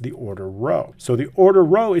place the order row. So the order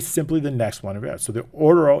row is simply the next one of it. So the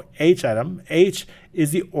order row H item, H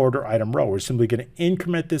is the order item row. We're simply going to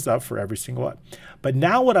increment this up for every single one. But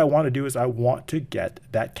now what I want to do is I want to get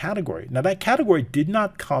that category. Now that category did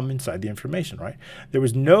not come inside the information, right? There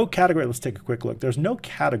was no category. Let's take a quick look. There's no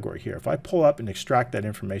category here. If I pull up and extract that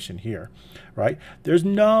information here, right? There's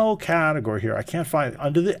no category here. I can't find it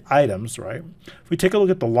under the items, right? If we take a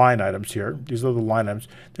look at the line items here, these are the line items.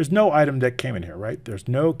 There's no item that came in here, right? There's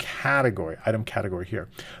no category, item category here.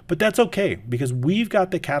 But that's okay because we've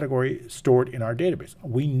got the category stored in our database.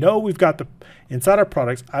 We know we've got the, inside our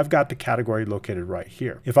products, I've got the category located right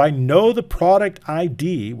here. If I know the product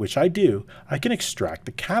ID, which I do, I can extract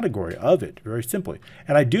the category of it very simply.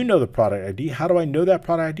 And I do know the product ID. How do I know that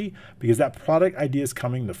product ID? Because that product ID is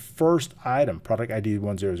coming the first item, product ID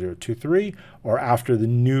 10023, or after the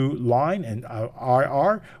new line and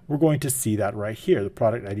IR, we're going to see that right here, the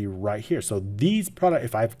product ID right here. So these product,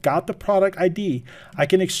 if I've got the product ID, I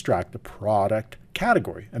can extract the product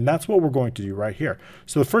category, and that's what we're going to do right here.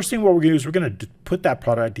 So the first thing what we're going to do is we're going to put that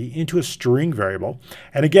product ID into a string variable,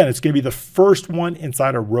 and again it's going to be the first one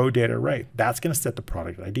inside a row data array. That's going to set the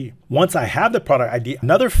product ID. Once I have the product ID,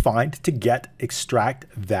 another find to get extract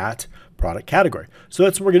that product category. So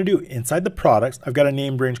that's what we're going to do. Inside the products, I've got a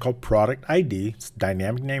named range called product ID. It's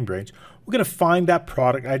dynamic named range. We're going to find that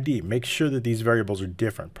product ID. Make sure that these variables are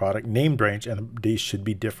different. Product named range, and these should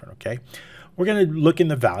be different, okay? We're going to look in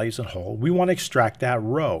the values and whole. We want to extract that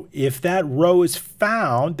row. If that row is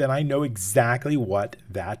found, then I know exactly what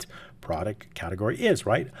that product category is,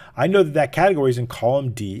 right? I know that that category is in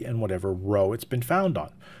column D and whatever row it's been found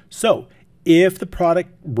on. So if the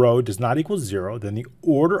product row does not equal 0, then the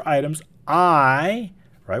order items I,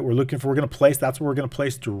 right, we're looking for, we're going to place, that's what we're going to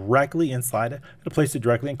place directly inside it. I'm going to place it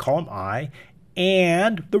directly in column I,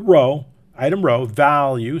 and the row, item row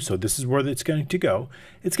value, so this is where it's going to go.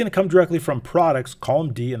 It's going to come directly from products,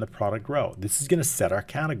 column D, and the product row. This is going to set our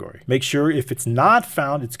category. Make sure if it's not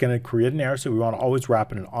found, it's going to create an error, so we want to always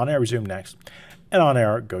wrap in an on error resume next, and on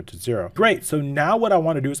error go to 0. Great, so now what I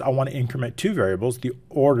want to do is I want to increment two variables, the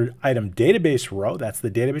order item database row, that's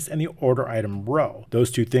the database, and the order item row.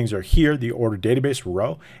 Those two things are here, the order database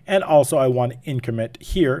row, and also I want to increment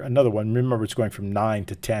here, another one. Remember, it's going from 9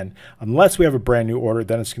 to 10. Unless we have a brand new order,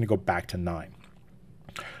 then it's going to go back to 9.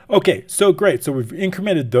 Okay, so great. So we've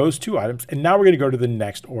incremented those two items, and now we're going to go to the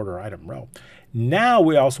next order item row. Now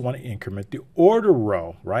we also want to increment the order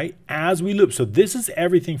row, right, as we loop. So this is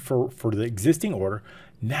everything for the existing order.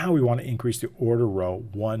 Now we want to increase the order row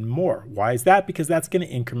one more. Why is that? Because that's going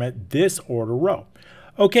to increment this order row.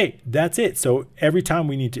 Okay, that's it. So every time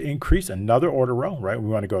we need to increase another order row, right? We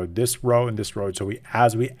want to go this row and this row. So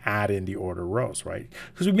as we add in the order rows, right?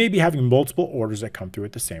 Because we may be having multiple orders that come through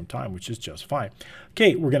at the same time, which is just fine.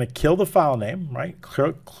 Okay, we're going to kill the file name, right?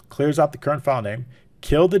 Clears out the current file name,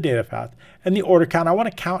 kill the data path, and the order count. I want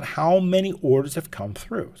to count how many orders have come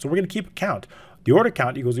through. So we're going to keep a count. The order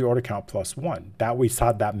count equals the order count plus 1. That we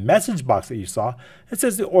saw that message box that you saw, it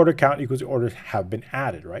says the order count equals the orders have been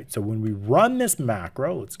added, right? So when we run this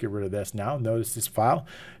macro, let's get rid of this now. Notice this file.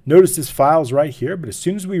 Notice this file is right here, but as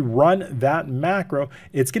soon as we run that macro,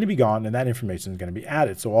 it's going to be gone and that information is going to be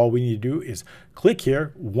added. So all we need to do is click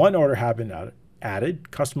here. One order have been added.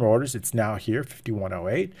 Customer orders, it's now here,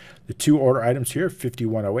 5108. The two order items here,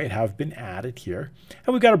 5108, have been added here.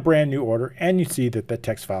 And we've got a brand new order, and you see that the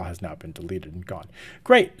text file has now been deleted and gone.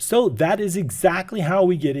 Great, so that is exactly how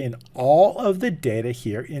we get in all of the data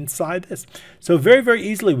here inside this. So very, very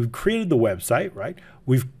easily, we've created the website, right?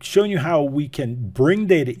 We've shown you how we can bring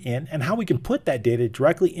data in and how we can put that data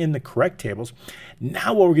directly in the correct tables.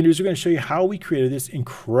 Now what we're going to do is we're going to show you how we created this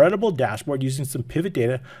incredible dashboard using some pivot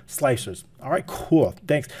data slicers. All right, cool.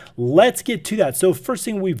 Thanks. Let's get to that. So first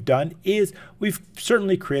thing we've done is we've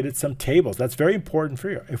certainly created some tables. That's very important for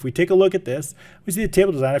you. If we take a look at this, we see the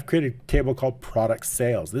table design. I've created a table called product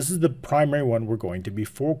sales. This is the primary one we're going to be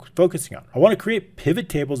focusing on. I want to create pivot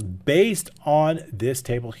tables based on this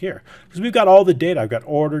table here because we've got all the data. I've got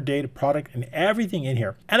order, data, product, and everything in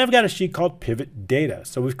here. And I've got a sheet called pivot data.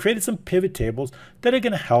 So we've created some pivot tables that are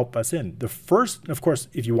going to help us in. The first, of course,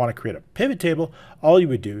 if you want to create a pivot table, all you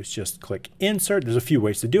would do is just click insert. There's a few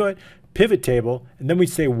ways to do it. Pivot table, and then we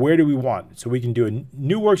say where do we want it. So we can do a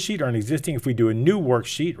new worksheet or an existing. If we do a new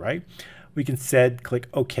worksheet, right, we can click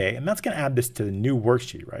OK, and that's going to add this to the new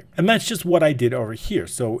worksheet, right? And that's just what I did over here.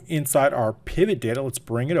 So inside our pivot data, let's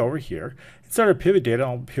bring it over here. Inside our pivot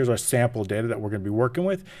data, here's our sample data that we're going to be working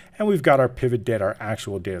with, and we've got our pivot data, our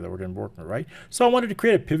actual data that we're going to be working with, right? So I wanted to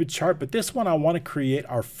create a pivot chart, but this one I want to create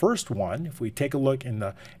our first one. If we take a look in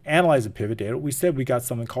the analyze the pivot data, we said we got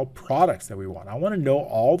something called products that we want. I want to know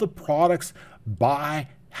all the products by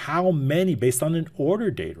how many based on an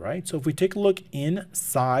order date, right? So if we take a look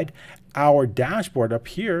inside our dashboard up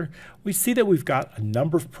here, we see that we've got a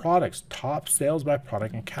number of products, top sales by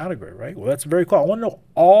product and category, right? Well, that's very cool. I want to know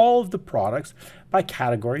all of the products by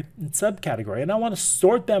category and subcategory, and I want to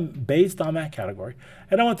sort them based on that category,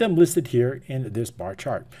 and I want them listed here in this bar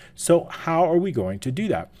chart. So how are we going to do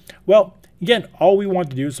that? Well, again, all we want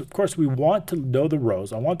to do is, of course, we want to know the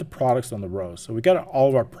rows. I want the products on the rows. So we got all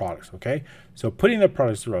of our products, okay? So putting the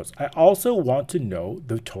products in rows. I also want to know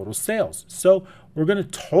the total sales. So we're going to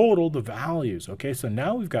total the values, okay? So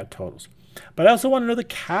now we've got totals. But I also want to know the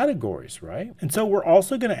categories, right? And so we're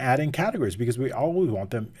also going to add in categories because we always want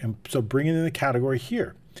them. And so bringing in the category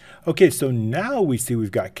here. Okay, so now we see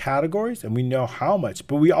we've got categories and we know how much,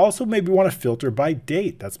 but we also maybe want to filter by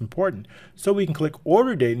date. That's important. So we can click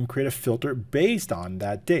order date and create a filter based on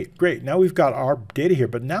that date. Great, now we've got our data here,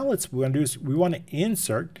 but now what we want to do is we want to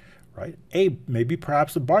insert, right, maybe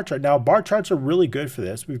perhaps a bar chart. Now bar charts are really good for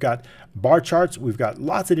this. We've got bar charts, we've got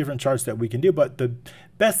lots of different charts that we can do, but the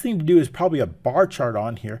best thing to do is probably a bar chart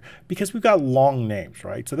on here because we've got long names,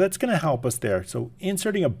 right? So that's going to help us there. So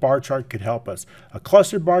inserting a bar chart could help us. A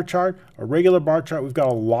clustered bar chart, a regular bar chart, we've got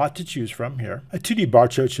a lot to choose from here. A 2D bar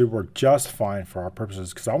chart should work just fine for our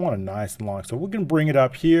purposes because I want it nice and long. So we're going to bring it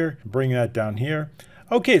up here, bring that down here.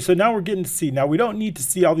 Okay, so now we're getting to see. Now we don't need to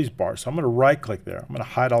see all these bars, so I'm going to right click there. I'm going to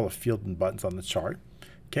hide all the fields and buttons on the chart.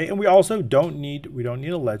 Okay, and we also don't need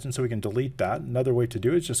a legend, so we can delete that. Another way to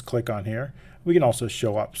do it is just click on here. We can also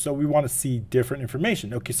show up. So we want to see different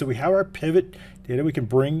information. Okay, so we have our pivot data. We can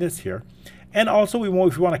bring this here. And also if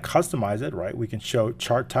we want to customize it, right, we can show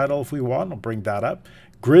chart title if we want. I'll bring that up.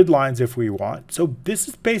 Grid lines if we want. So this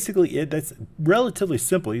is basically it. That's relatively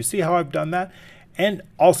simple. You see how I've done that? And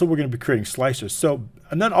also we're going to be creating slicers. So,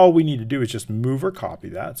 and then all we need to do is just move or copy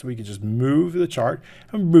that. So we can just move the chart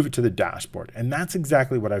and move it to the dashboard. And that's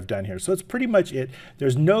exactly what I've done here. So it's pretty much it.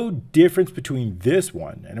 There's no difference between this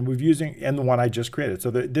one and the one I just created.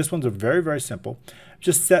 So this one's a very, very simple.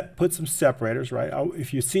 Just put some separators, right?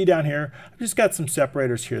 If you see down here, I've just got some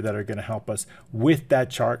separators here that are going to help us with that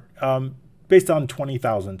chart. Based on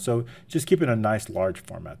 20,000. So just keep it in a nice large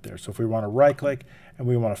format there. So if we want to right click and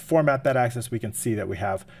we want to format that axis, we can see that we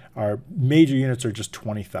have our major units are just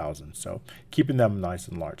 20,000. So keeping them nice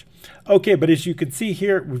and large. Okay, but as you can see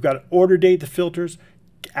here, we've got order date, the filters,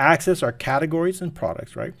 access our categories and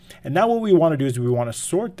products, right? And now what we want to do is we want to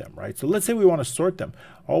sort them, right? So let's say we want to sort them.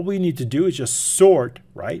 All we need to do is just sort,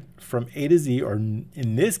 right, from A to Z, or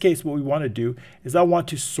in this case, what we want to do is I want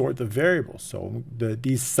to sort the variables. So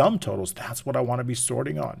these sum totals, that's what I want to be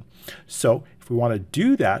sorting on. So if we want to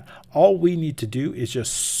do that, all we need to do is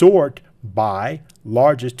just sort by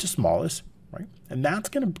largest to smallest, right? And that's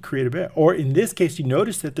going to create a bit. Or in this case, you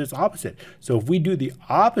notice that there's opposite. So if we do the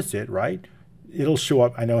opposite, right, it'll show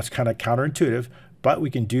up. I know it's kind of counterintuitive, but we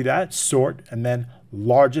can do that, sort, and then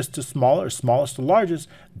largest to smaller, smallest to largest,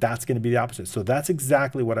 that's going to be the opposite. So that's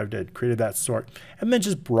exactly what I did, created that sort, and then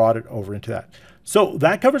just brought it over into that. So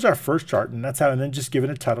that covers our first chart, and that's how, and then just give it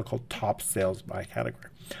a title called top sales by category.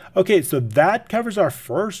 Okay, so that covers our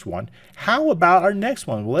first one. How about our next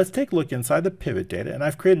one? Well, let's take a look inside the pivot data, and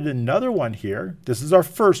I've created another one here. This is our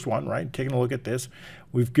first one, right? Taking a look at this.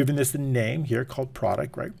 We've given this a name here called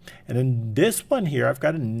product, right? And then this one here, I've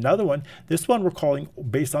got another one. This one we're calling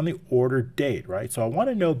based on the order date, right? So I want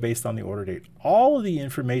to know based on the order date. All of the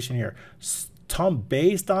information here,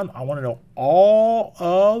 based on, I want to know all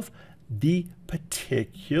of the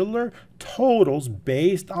particular totals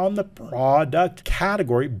based on the product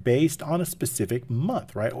category based on a specific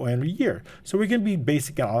month, right, or in a year. So we're going to be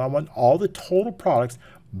basing on, I want all the total products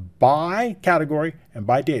by category and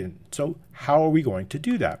by date. So how are we going to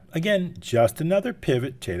do that? Again, just another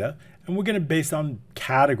pivot data, and we're going to base on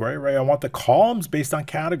category, right? I want the columns based on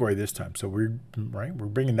category this time. So we're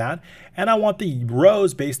bringing that, and I want the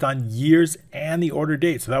rows based on years and the order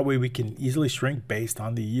date. So that way we can easily shrink based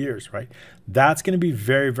on the years, right? That's going to be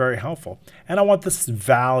very, very helpful. And I want the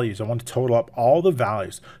values. I want to total up all the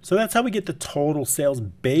values. So that's how we get the total sales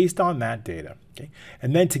based on that data. Okay.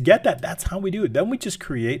 And then to get that, that's how we do it. Then we just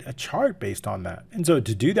create a chart based on that. And so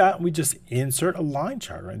to do that, we just insert a line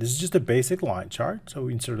chart, right? This is just a basic line chart. So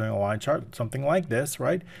we insert a line chart, something like this,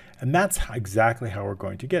 right? And that's exactly how we're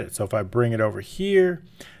going to get it. So if I bring it over here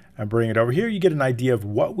and bring it over here, you get an idea of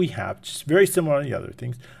what we have, just very similar to the other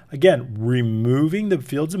things. Again, removing the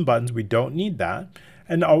fields and buttons, we don't need that.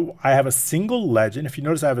 And I have a single legend. If you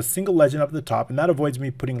notice, I have a single legend up at the top, and that avoids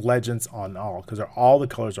me putting legends on all because all the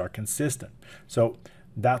colors are consistent. So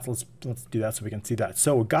that's, let's do that so we can see that.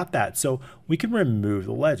 So we got that. So we can remove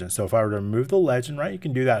the legend. So if I were to remove the legend, right, you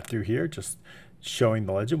can do that through here, just showing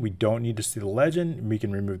the legend. We don't need to see the legend. We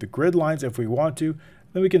can remove the grid lines if we want to.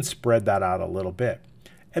 Then we can spread that out a little bit.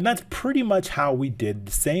 And that's pretty much how we did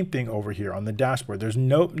the same thing over here on the dashboard. There's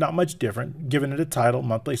not much different. Given it a title,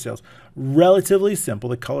 monthly sales, relatively simple.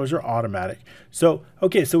 The colors are automatic. So,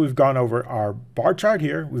 okay, so we've gone over our bar chart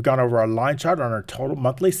here. We've gone over our line chart on our total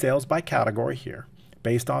monthly sales by category here.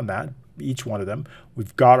 Based on that, each one of them.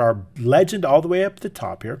 We've got our legend all the way up at the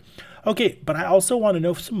top here. Okay, but I also want to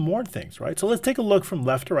know some more things, right? So let's take a look from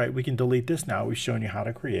left to right. We can delete this now. We've shown you how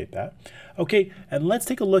to create that. Okay, and let's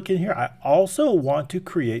take a look in here. I also want to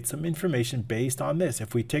create some information based on this.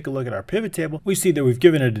 If we take a look at our pivot table, we see that we've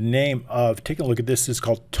given it a name of, take a look at this, is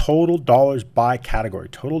called total dollars by category,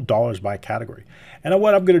 total dollars by category. And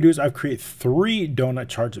what I'm going to do is I've created 3 donut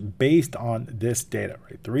charts based on this data,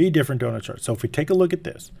 right? 3 different donut charts. So if we take a look at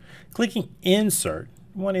this, clicking insert,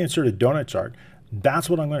 we want to insert a donut chart. That's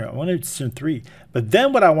what I'm going to do. I want to insert 3. But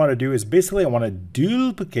then what I want to do is basically I want to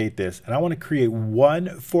duplicate this and I want to create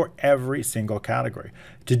one for every single category.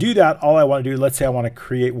 To do that, all I want to do, let's say I want to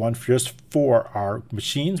create one just for our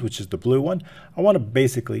machines, which is the blue one. I want to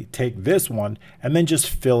basically take this one and then just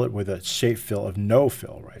fill it with a shape fill of no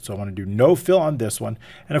fill, right? So I want to do no fill on this one.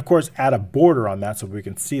 And of course, add a border on that so we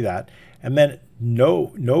can see that. And then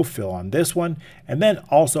no fill on this one. And then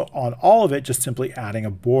also on all of it, just simply adding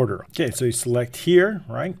a border. Okay, so you select here,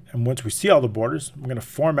 right? And once we see all the borders, we're going to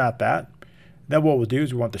format that. Then what we'll do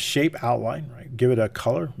is we want the shape outline, right? Give it a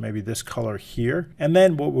color, maybe this color here. And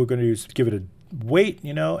then what we're going to do is give it a weight,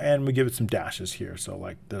 you know, and we give it some dashes here. So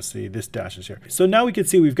like let's see, this dash is here. So now we can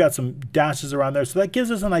see we've got some dashes around there. So that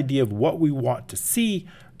gives us an idea of what we want to see,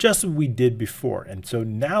 just as we did before. And so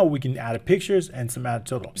now we can add pictures and some add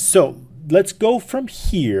total. So let's go from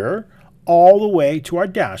here all the way to our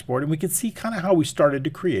dashboard and we can see kind of how we started to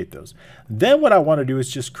create those. Then what I want to do is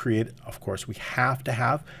just create, of course, we have to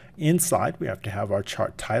have inside, we have to have our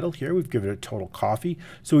chart title here. We've given it a total coffee.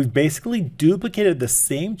 So we've basically duplicated the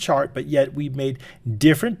same chart, but yet we've made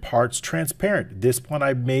different parts transparent. This one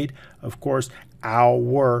I made, of course,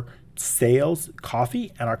 our sales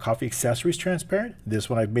coffee and our coffee accessories transparent. This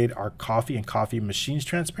one I've made our coffee and coffee machines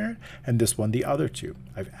transparent, and this one the other two.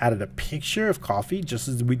 I've added a picture of coffee just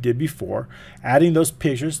as we did before, adding those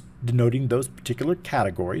pictures denoting those particular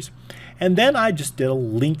categories. And then I just did a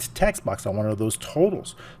linked text box on one of those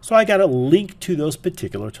totals. So I got a link to those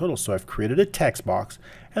particular totals. So I've created a text box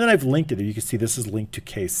and then I've linked it. You can see this is linked to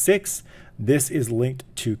K6. This is linked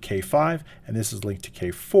to K5 and this is linked to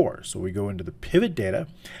K4. So we go into the pivot data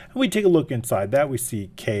and we take a look inside that. We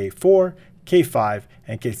see K4, K5,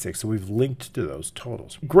 and K6. So we've linked to those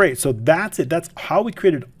totals. Great, so that's it. That's how we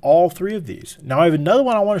created all 3 of these. Now I have another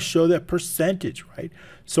one I want to show that percentage, right?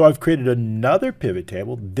 So I've created another pivot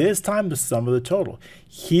table, this time the sum of the total.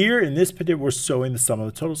 Here in this pivot, we're showing the sum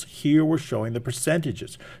of the totals. Here we're showing the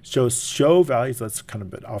percentages. So show values, let's kind of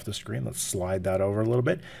bit off the screen. Let's slide that over a little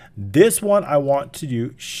bit. This one I want to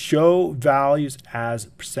do show values as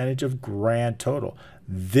percentage of grand total.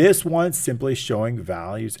 This one's simply showing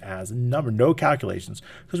values as a number, no calculations,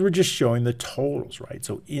 because we're just showing the totals, right?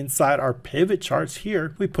 So inside our pivot charts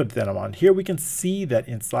here, we put them on here. We can see that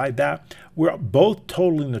inside that, we're both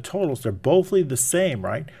totaling the totals. They're both the same,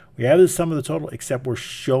 right? We have the sum of the total, except we're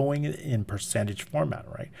showing it in percentage format,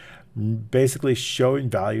 right? Basically showing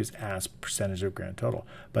values as percentage of grand total.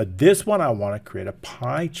 But this one, I want to create a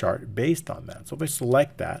pie chart based on that. So if I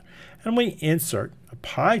select that and we insert a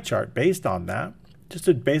pie chart based on that, just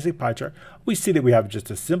a basic pie chart, we see that we have just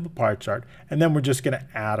a simple pie chart, and then we're just going to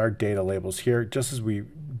add our data labels here just as we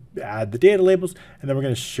add the data labels, and then we're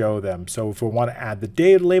going to show them. So if we want to add the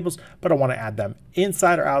data labels, but I want to add them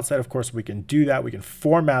inside or outside, of course we can do that. We can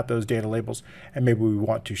format those data labels, and maybe we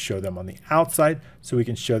want to show them on the outside so we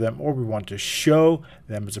can show them, or we want to show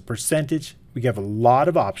them as a percentage. We have a lot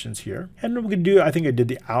of options here, and we can do, I think I did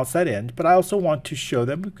the outside end, but I also want to show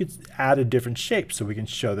them. We could add a different shape, so we can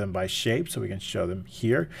show them by shape, so we can show them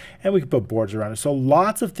here, and we can put borders around it. So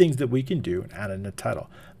lots of things that we can do and add in the title.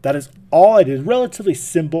 That is all I did. Relatively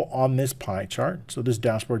simple on this pie chart. So this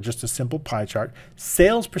dashboard, just a simple pie chart,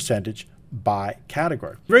 sales percentage by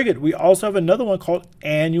category. Very good. We also have another one called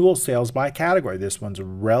annual sales by category. This one's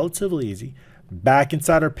relatively easy. Back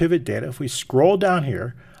inside our pivot data, if we scroll down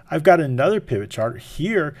here, I've got another pivot chart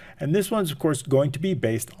here, and this one's of course going to be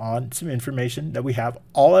based on some information that we have.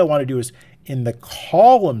 All I want to do is in the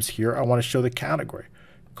columns here, I want to show the category.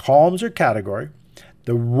 Columns are category.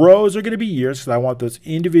 The rows are going to be years because I want those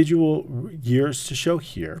individual years to show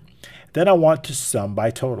here. Then I want to sum by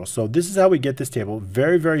total. So this is how we get this table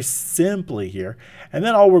very, very simply here. And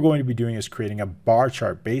then all we're going to be doing is creating a bar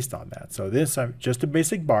chart based on that. So this is just a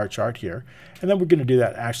basic bar chart here. And then we're going to do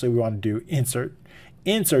that. Actually, we want to do insert.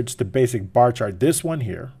 Insert's the basic bar chart, this one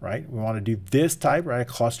here, right? We want to do this type, right? A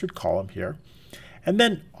clustered column here. And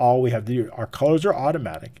then all we have to do, our colors are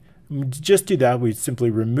automatic. And to just do that, we simply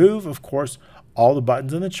remove, of course, all the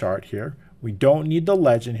buttons in the chart here. We don't need the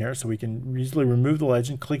legend here, so we can easily remove the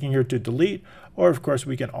legend, clicking here to delete, or of course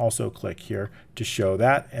we can also click here to show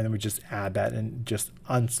that, and then we just add that and just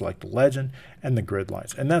unselect the legend and the grid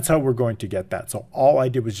lines. And that's how we're going to get that. So all I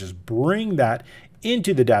did was just bring that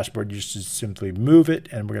into the dashboard. You just simply move it,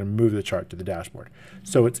 and we're going to move the chart to the dashboard.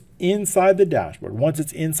 So it's inside the dashboard. Once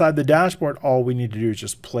it's inside the dashboard, all we need to do is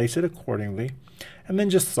just place it accordingly, and then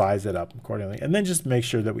just size it up accordingly, and then just make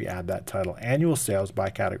sure that we add that title, annual sales by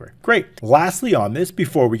category. Great. Lastly on this,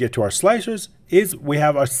 before we get to our slicers, is we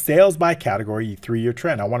have our sales by category 3-year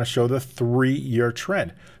trend. I want to show the 3-year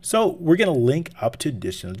trend. So we're going to link up to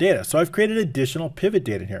additional data. So I've created additional pivot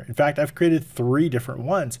data here. In fact, I've created 3 different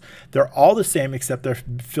ones. They're all the same except they're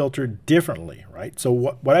filtered differently, right? So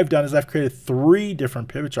what I've done is I've created 3 different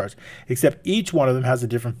pivot charts, except each one of them has a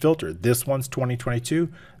different filter. This one's 2022,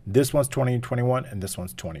 this one's 2021, and this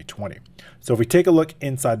one's 2020. So if we take a look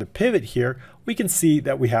inside the pivot here, we can see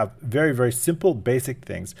that we have very, very simple basic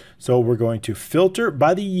things. So we're going to filter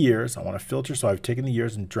by the years. I want to filter, so I've taken the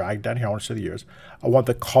years and dragged down here. I want to show the years. I want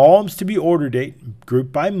the columns to be order date,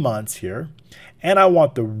 grouped by months here. And I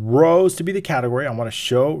want the rows to be the category. I want to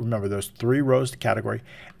show, remember, those 3 rows to category.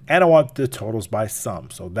 And I want the totals by sum.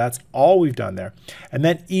 So that's all we've done there. And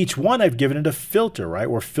then each one I've given it a filter, right?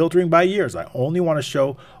 We're filtering by years. I only want to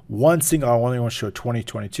show one single, I only want to show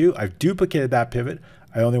 2022. I've duplicated that pivot.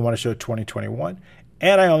 I only want to show 2021.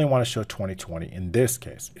 And I only want to show 2020 in this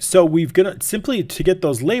case. So we've gonna simply, to get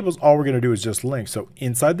those labels, all we're going to do is just link. So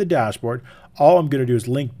inside the dashboard, all I'm going to do is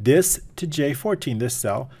link this to J14, this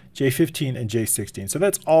cell, J15 and J16. So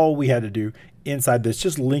that's all we had to do inside this,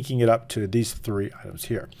 just linking it up to these 3 items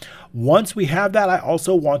here. Once we have that, I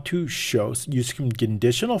also want to use some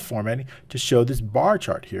conditional formatting to show this bar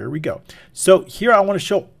chart. Here we go. So here I want to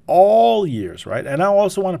show all years, right? And I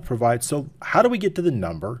also want to provide, so how do we get to the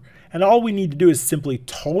number? And all we need to do is simply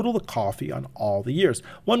total the coffee on all the years.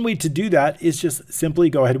 One way to do that is just simply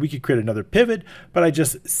go ahead. We could create another pivot, but I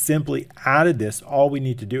just simply added this. All we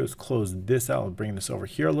need to do is close this out and bring this over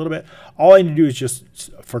here a little bit. All I need to do is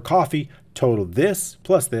just, for coffee, total this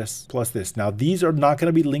plus this plus this. Now these are not going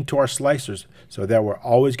to be linked to our slicers, so that we're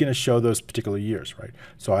always going to show those particular years, right?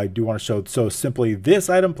 So I do want to show, so simply this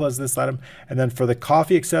item plus this item, and then for the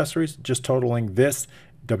coffee accessories, just totaling this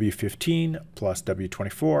W15 plus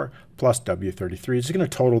W24 plus W33. It's just going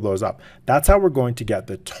to total those up. That's how we're going to get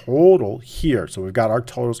the total here. So we've got our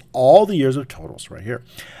totals, all the years of totals right here.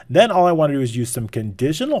 Then all I want to do is use some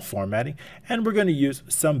conditional formatting, and we're going to use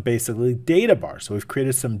some basically data bars. So we've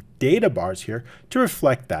created some data bars here to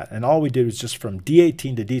reflect that. And all we did was just from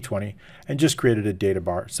D18 to D20 and just created a data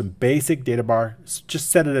bar, some basic data bar, just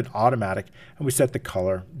set it at automatic, and we set the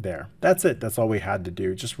color there. That's it. That's all we had to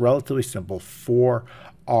do. Just relatively simple for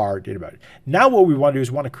our data bar. Now what we want to do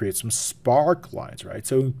is want to create some spark lines, right?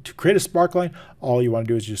 So to create a spark line, all you want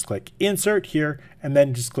to do is just click insert here and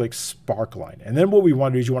then just click spark line. And then what we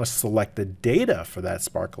want to do is you want to select the data for that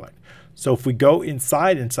spark line. So if we go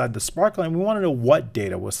inside the spark line, we want to know what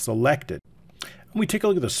data was selected. When we take a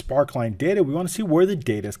look at the spark line data, we want to see where the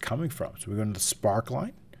data is coming from. So we go into the spark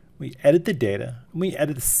line, we edit the data, and we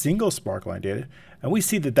edit the single spark line data, and we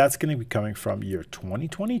see that that's going to be coming from year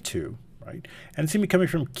 2022. Right? And it's going to be coming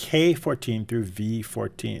from K14 through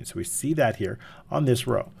V14. So we see that here on this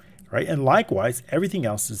row, right? And likewise, everything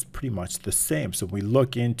else is pretty much the same. So if we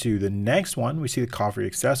look into the next one, we see the coffee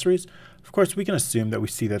accessories. Of course, we can assume that we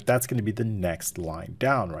see that that's going to be the next line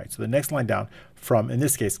down, right? So the next line down from, in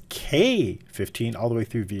this case, K15 all the way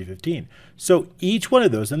through V15. So each one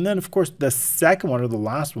of those, and then of course the second one or the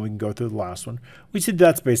last one, we can go through the last one. We see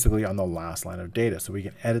that's basically on the last line of data. So we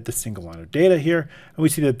can edit the single line of data here, and we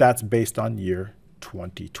see that that's based on year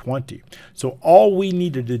 2020. So all we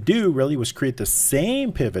needed to do really was create the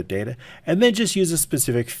same pivot data and then just use a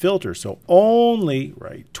specific filter. So only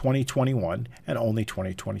 2021 and only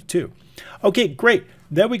 2022. Okay, great.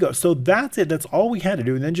 There we go. So that's it. That's all we had to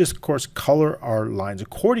do. And then just, of course, color our lines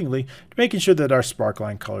accordingly, making sure that our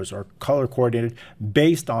sparkline colors are color coordinated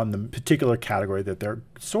based on the particular category that they're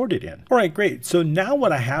sorted in. All right, great. So now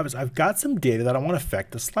what I have is I've got some data that I want to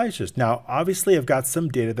affect the slicers. Now, obviously, I've got some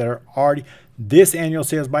data that are already this annual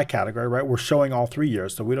sales by category, right? We're showing all 3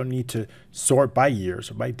 years, so we don't need to sort by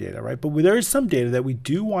years or by data, right? But there is some data that we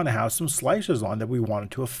do want to have some slicers on that we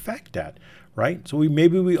wanted to affect that, right? So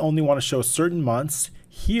maybe we only want to show certain months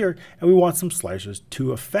here, and we want some slicers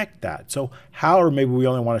to affect that. So or maybe we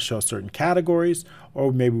only want to show certain categories,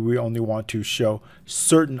 or maybe we only want to show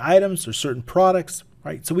certain items or certain products.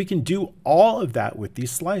 right? So we can do all of that with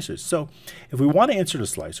these slicers. So if we want to insert a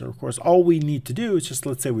slicer, of course, all we need to do is just,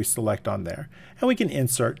 let's say we select on there, and we can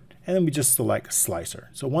insert, and then we just select slicer.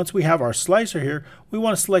 So once we have our slicer here, we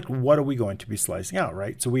want to select what are we going to be slicing out,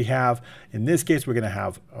 right? So we have, in this case, we're going to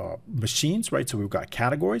have machines, right? So we've got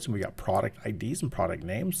categories, and we got product IDs and product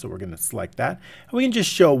names. So we're going to select that, and we can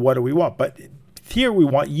just show what do we want. But here we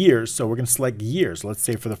want years, so we're going to select years. Let's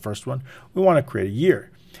say for the first one, we want to create a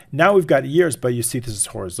year. Now we've got years, but you see this is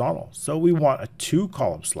horizontal. So we want a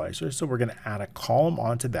 2-column slicer. So we're going to add a column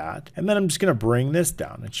onto that. And then I'm just going to bring this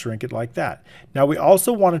down and shrink it like that. Now we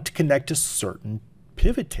also want it to connect to certain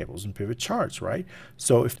pivot tables and pivot charts, right?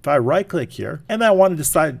 So if I right click here and I want to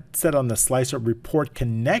set on the slicer report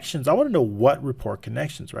connections, I want to know what report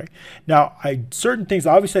connections, right? Now certain things,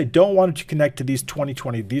 obviously I don't want it to connect to these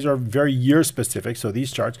 2020. These are very year specific, so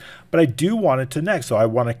these charts, but I do want it to connect. So I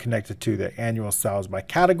want to connect it to the annual sales by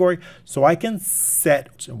category. So I can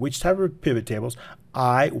set which type of pivot tables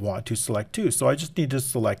I want to select to. So I just need to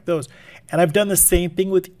select those. And I've done the same thing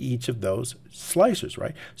with each of those slicers,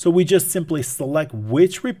 right? So we just simply select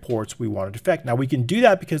which reports we want to affect. Now we can do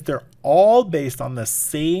that because they're all based on the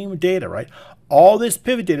same data, right? All this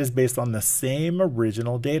pivot data is based on the same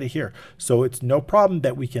original data here. So it's no problem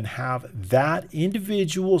that we can have that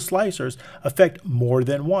individual slicers affect more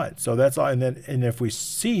than one. So that's all. And if we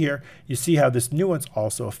see here, you see how this new one's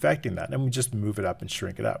also affecting that. And we just move it up and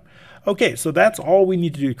shrink it up. Okay, so that's all we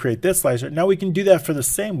need to do to create this slicer. Now we can do that for the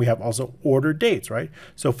same. We have also order dates, right?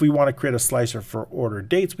 So if we want to create a slicer for order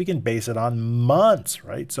dates, we can base it on months,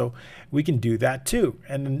 right? So we can do that too.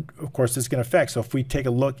 And then of course it's going to affect. So if we take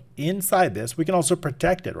a look inside this, we can also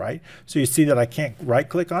protect it, right? So you see that I can't right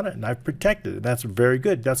click on it and I've protected it. That's very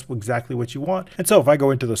good. That's exactly what you want. And so if I go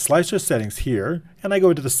into the slicer settings here and I go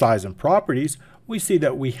into the size and properties, we see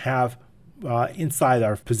that we have inside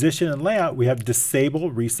our position and layout, we have disable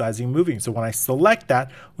resizing moving. So when I select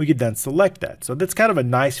that, we could then select that. So that's kind of a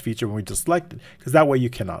nice feature when we just select it, because that way you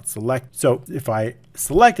cannot select. So if I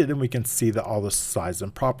select it, then we can see all the size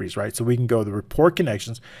and properties, right? So we can go to the report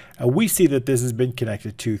connections, and we see that this has been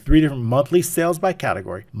connected to 3 different monthly sales by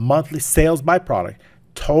category, monthly sales by product,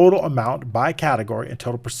 total amount by category, and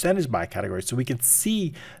total percentage by category. So we can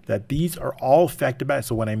see that these are all affected by it.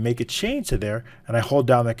 So when I make a change to there and I hold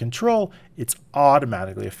down the control, it's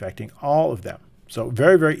automatically affecting all of them. So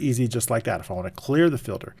very, very easy, just like that, if I want to clear the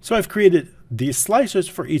filter. So I've created these slicers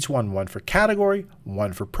for each one for category,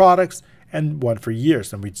 one for products, and one for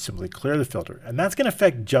years. And we simply clear the filter. And that's going to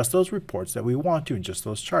affect just those reports that we want to in just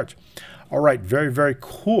those charts. All right, very, very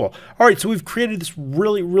cool. All right, so we've created this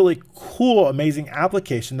really, really cool, amazing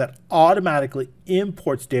application that automatically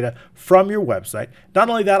imports data from your website. Not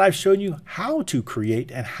only that, I've shown you how to create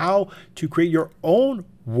your own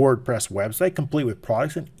WordPress website, complete with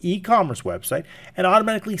products, and e-commerce website, and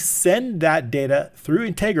automatically send that data through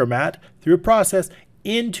Integromat, through a process,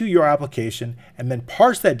 into your application, and then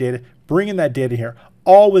parse that data, bring in that data here,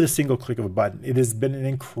 all with a single click of a button. It has been an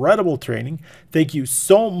incredible training. Thank you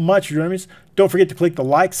so much for joining us. Don't forget to click the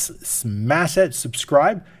likes, smash that,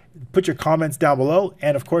 subscribe, put your comments down below.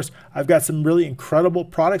 And of course, I've got some really incredible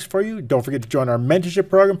products for you. Don't forget to join our mentorship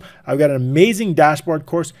program. I've got an amazing dashboard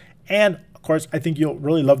course. And of course, I think you'll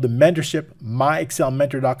really love the mentorship,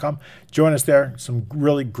 myexcelmentor.com. Join us there, some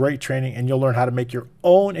really great training, and you'll learn how to make your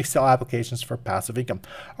own Excel applications for passive income.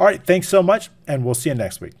 All right, thanks so much, and we'll see you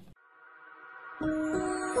next week.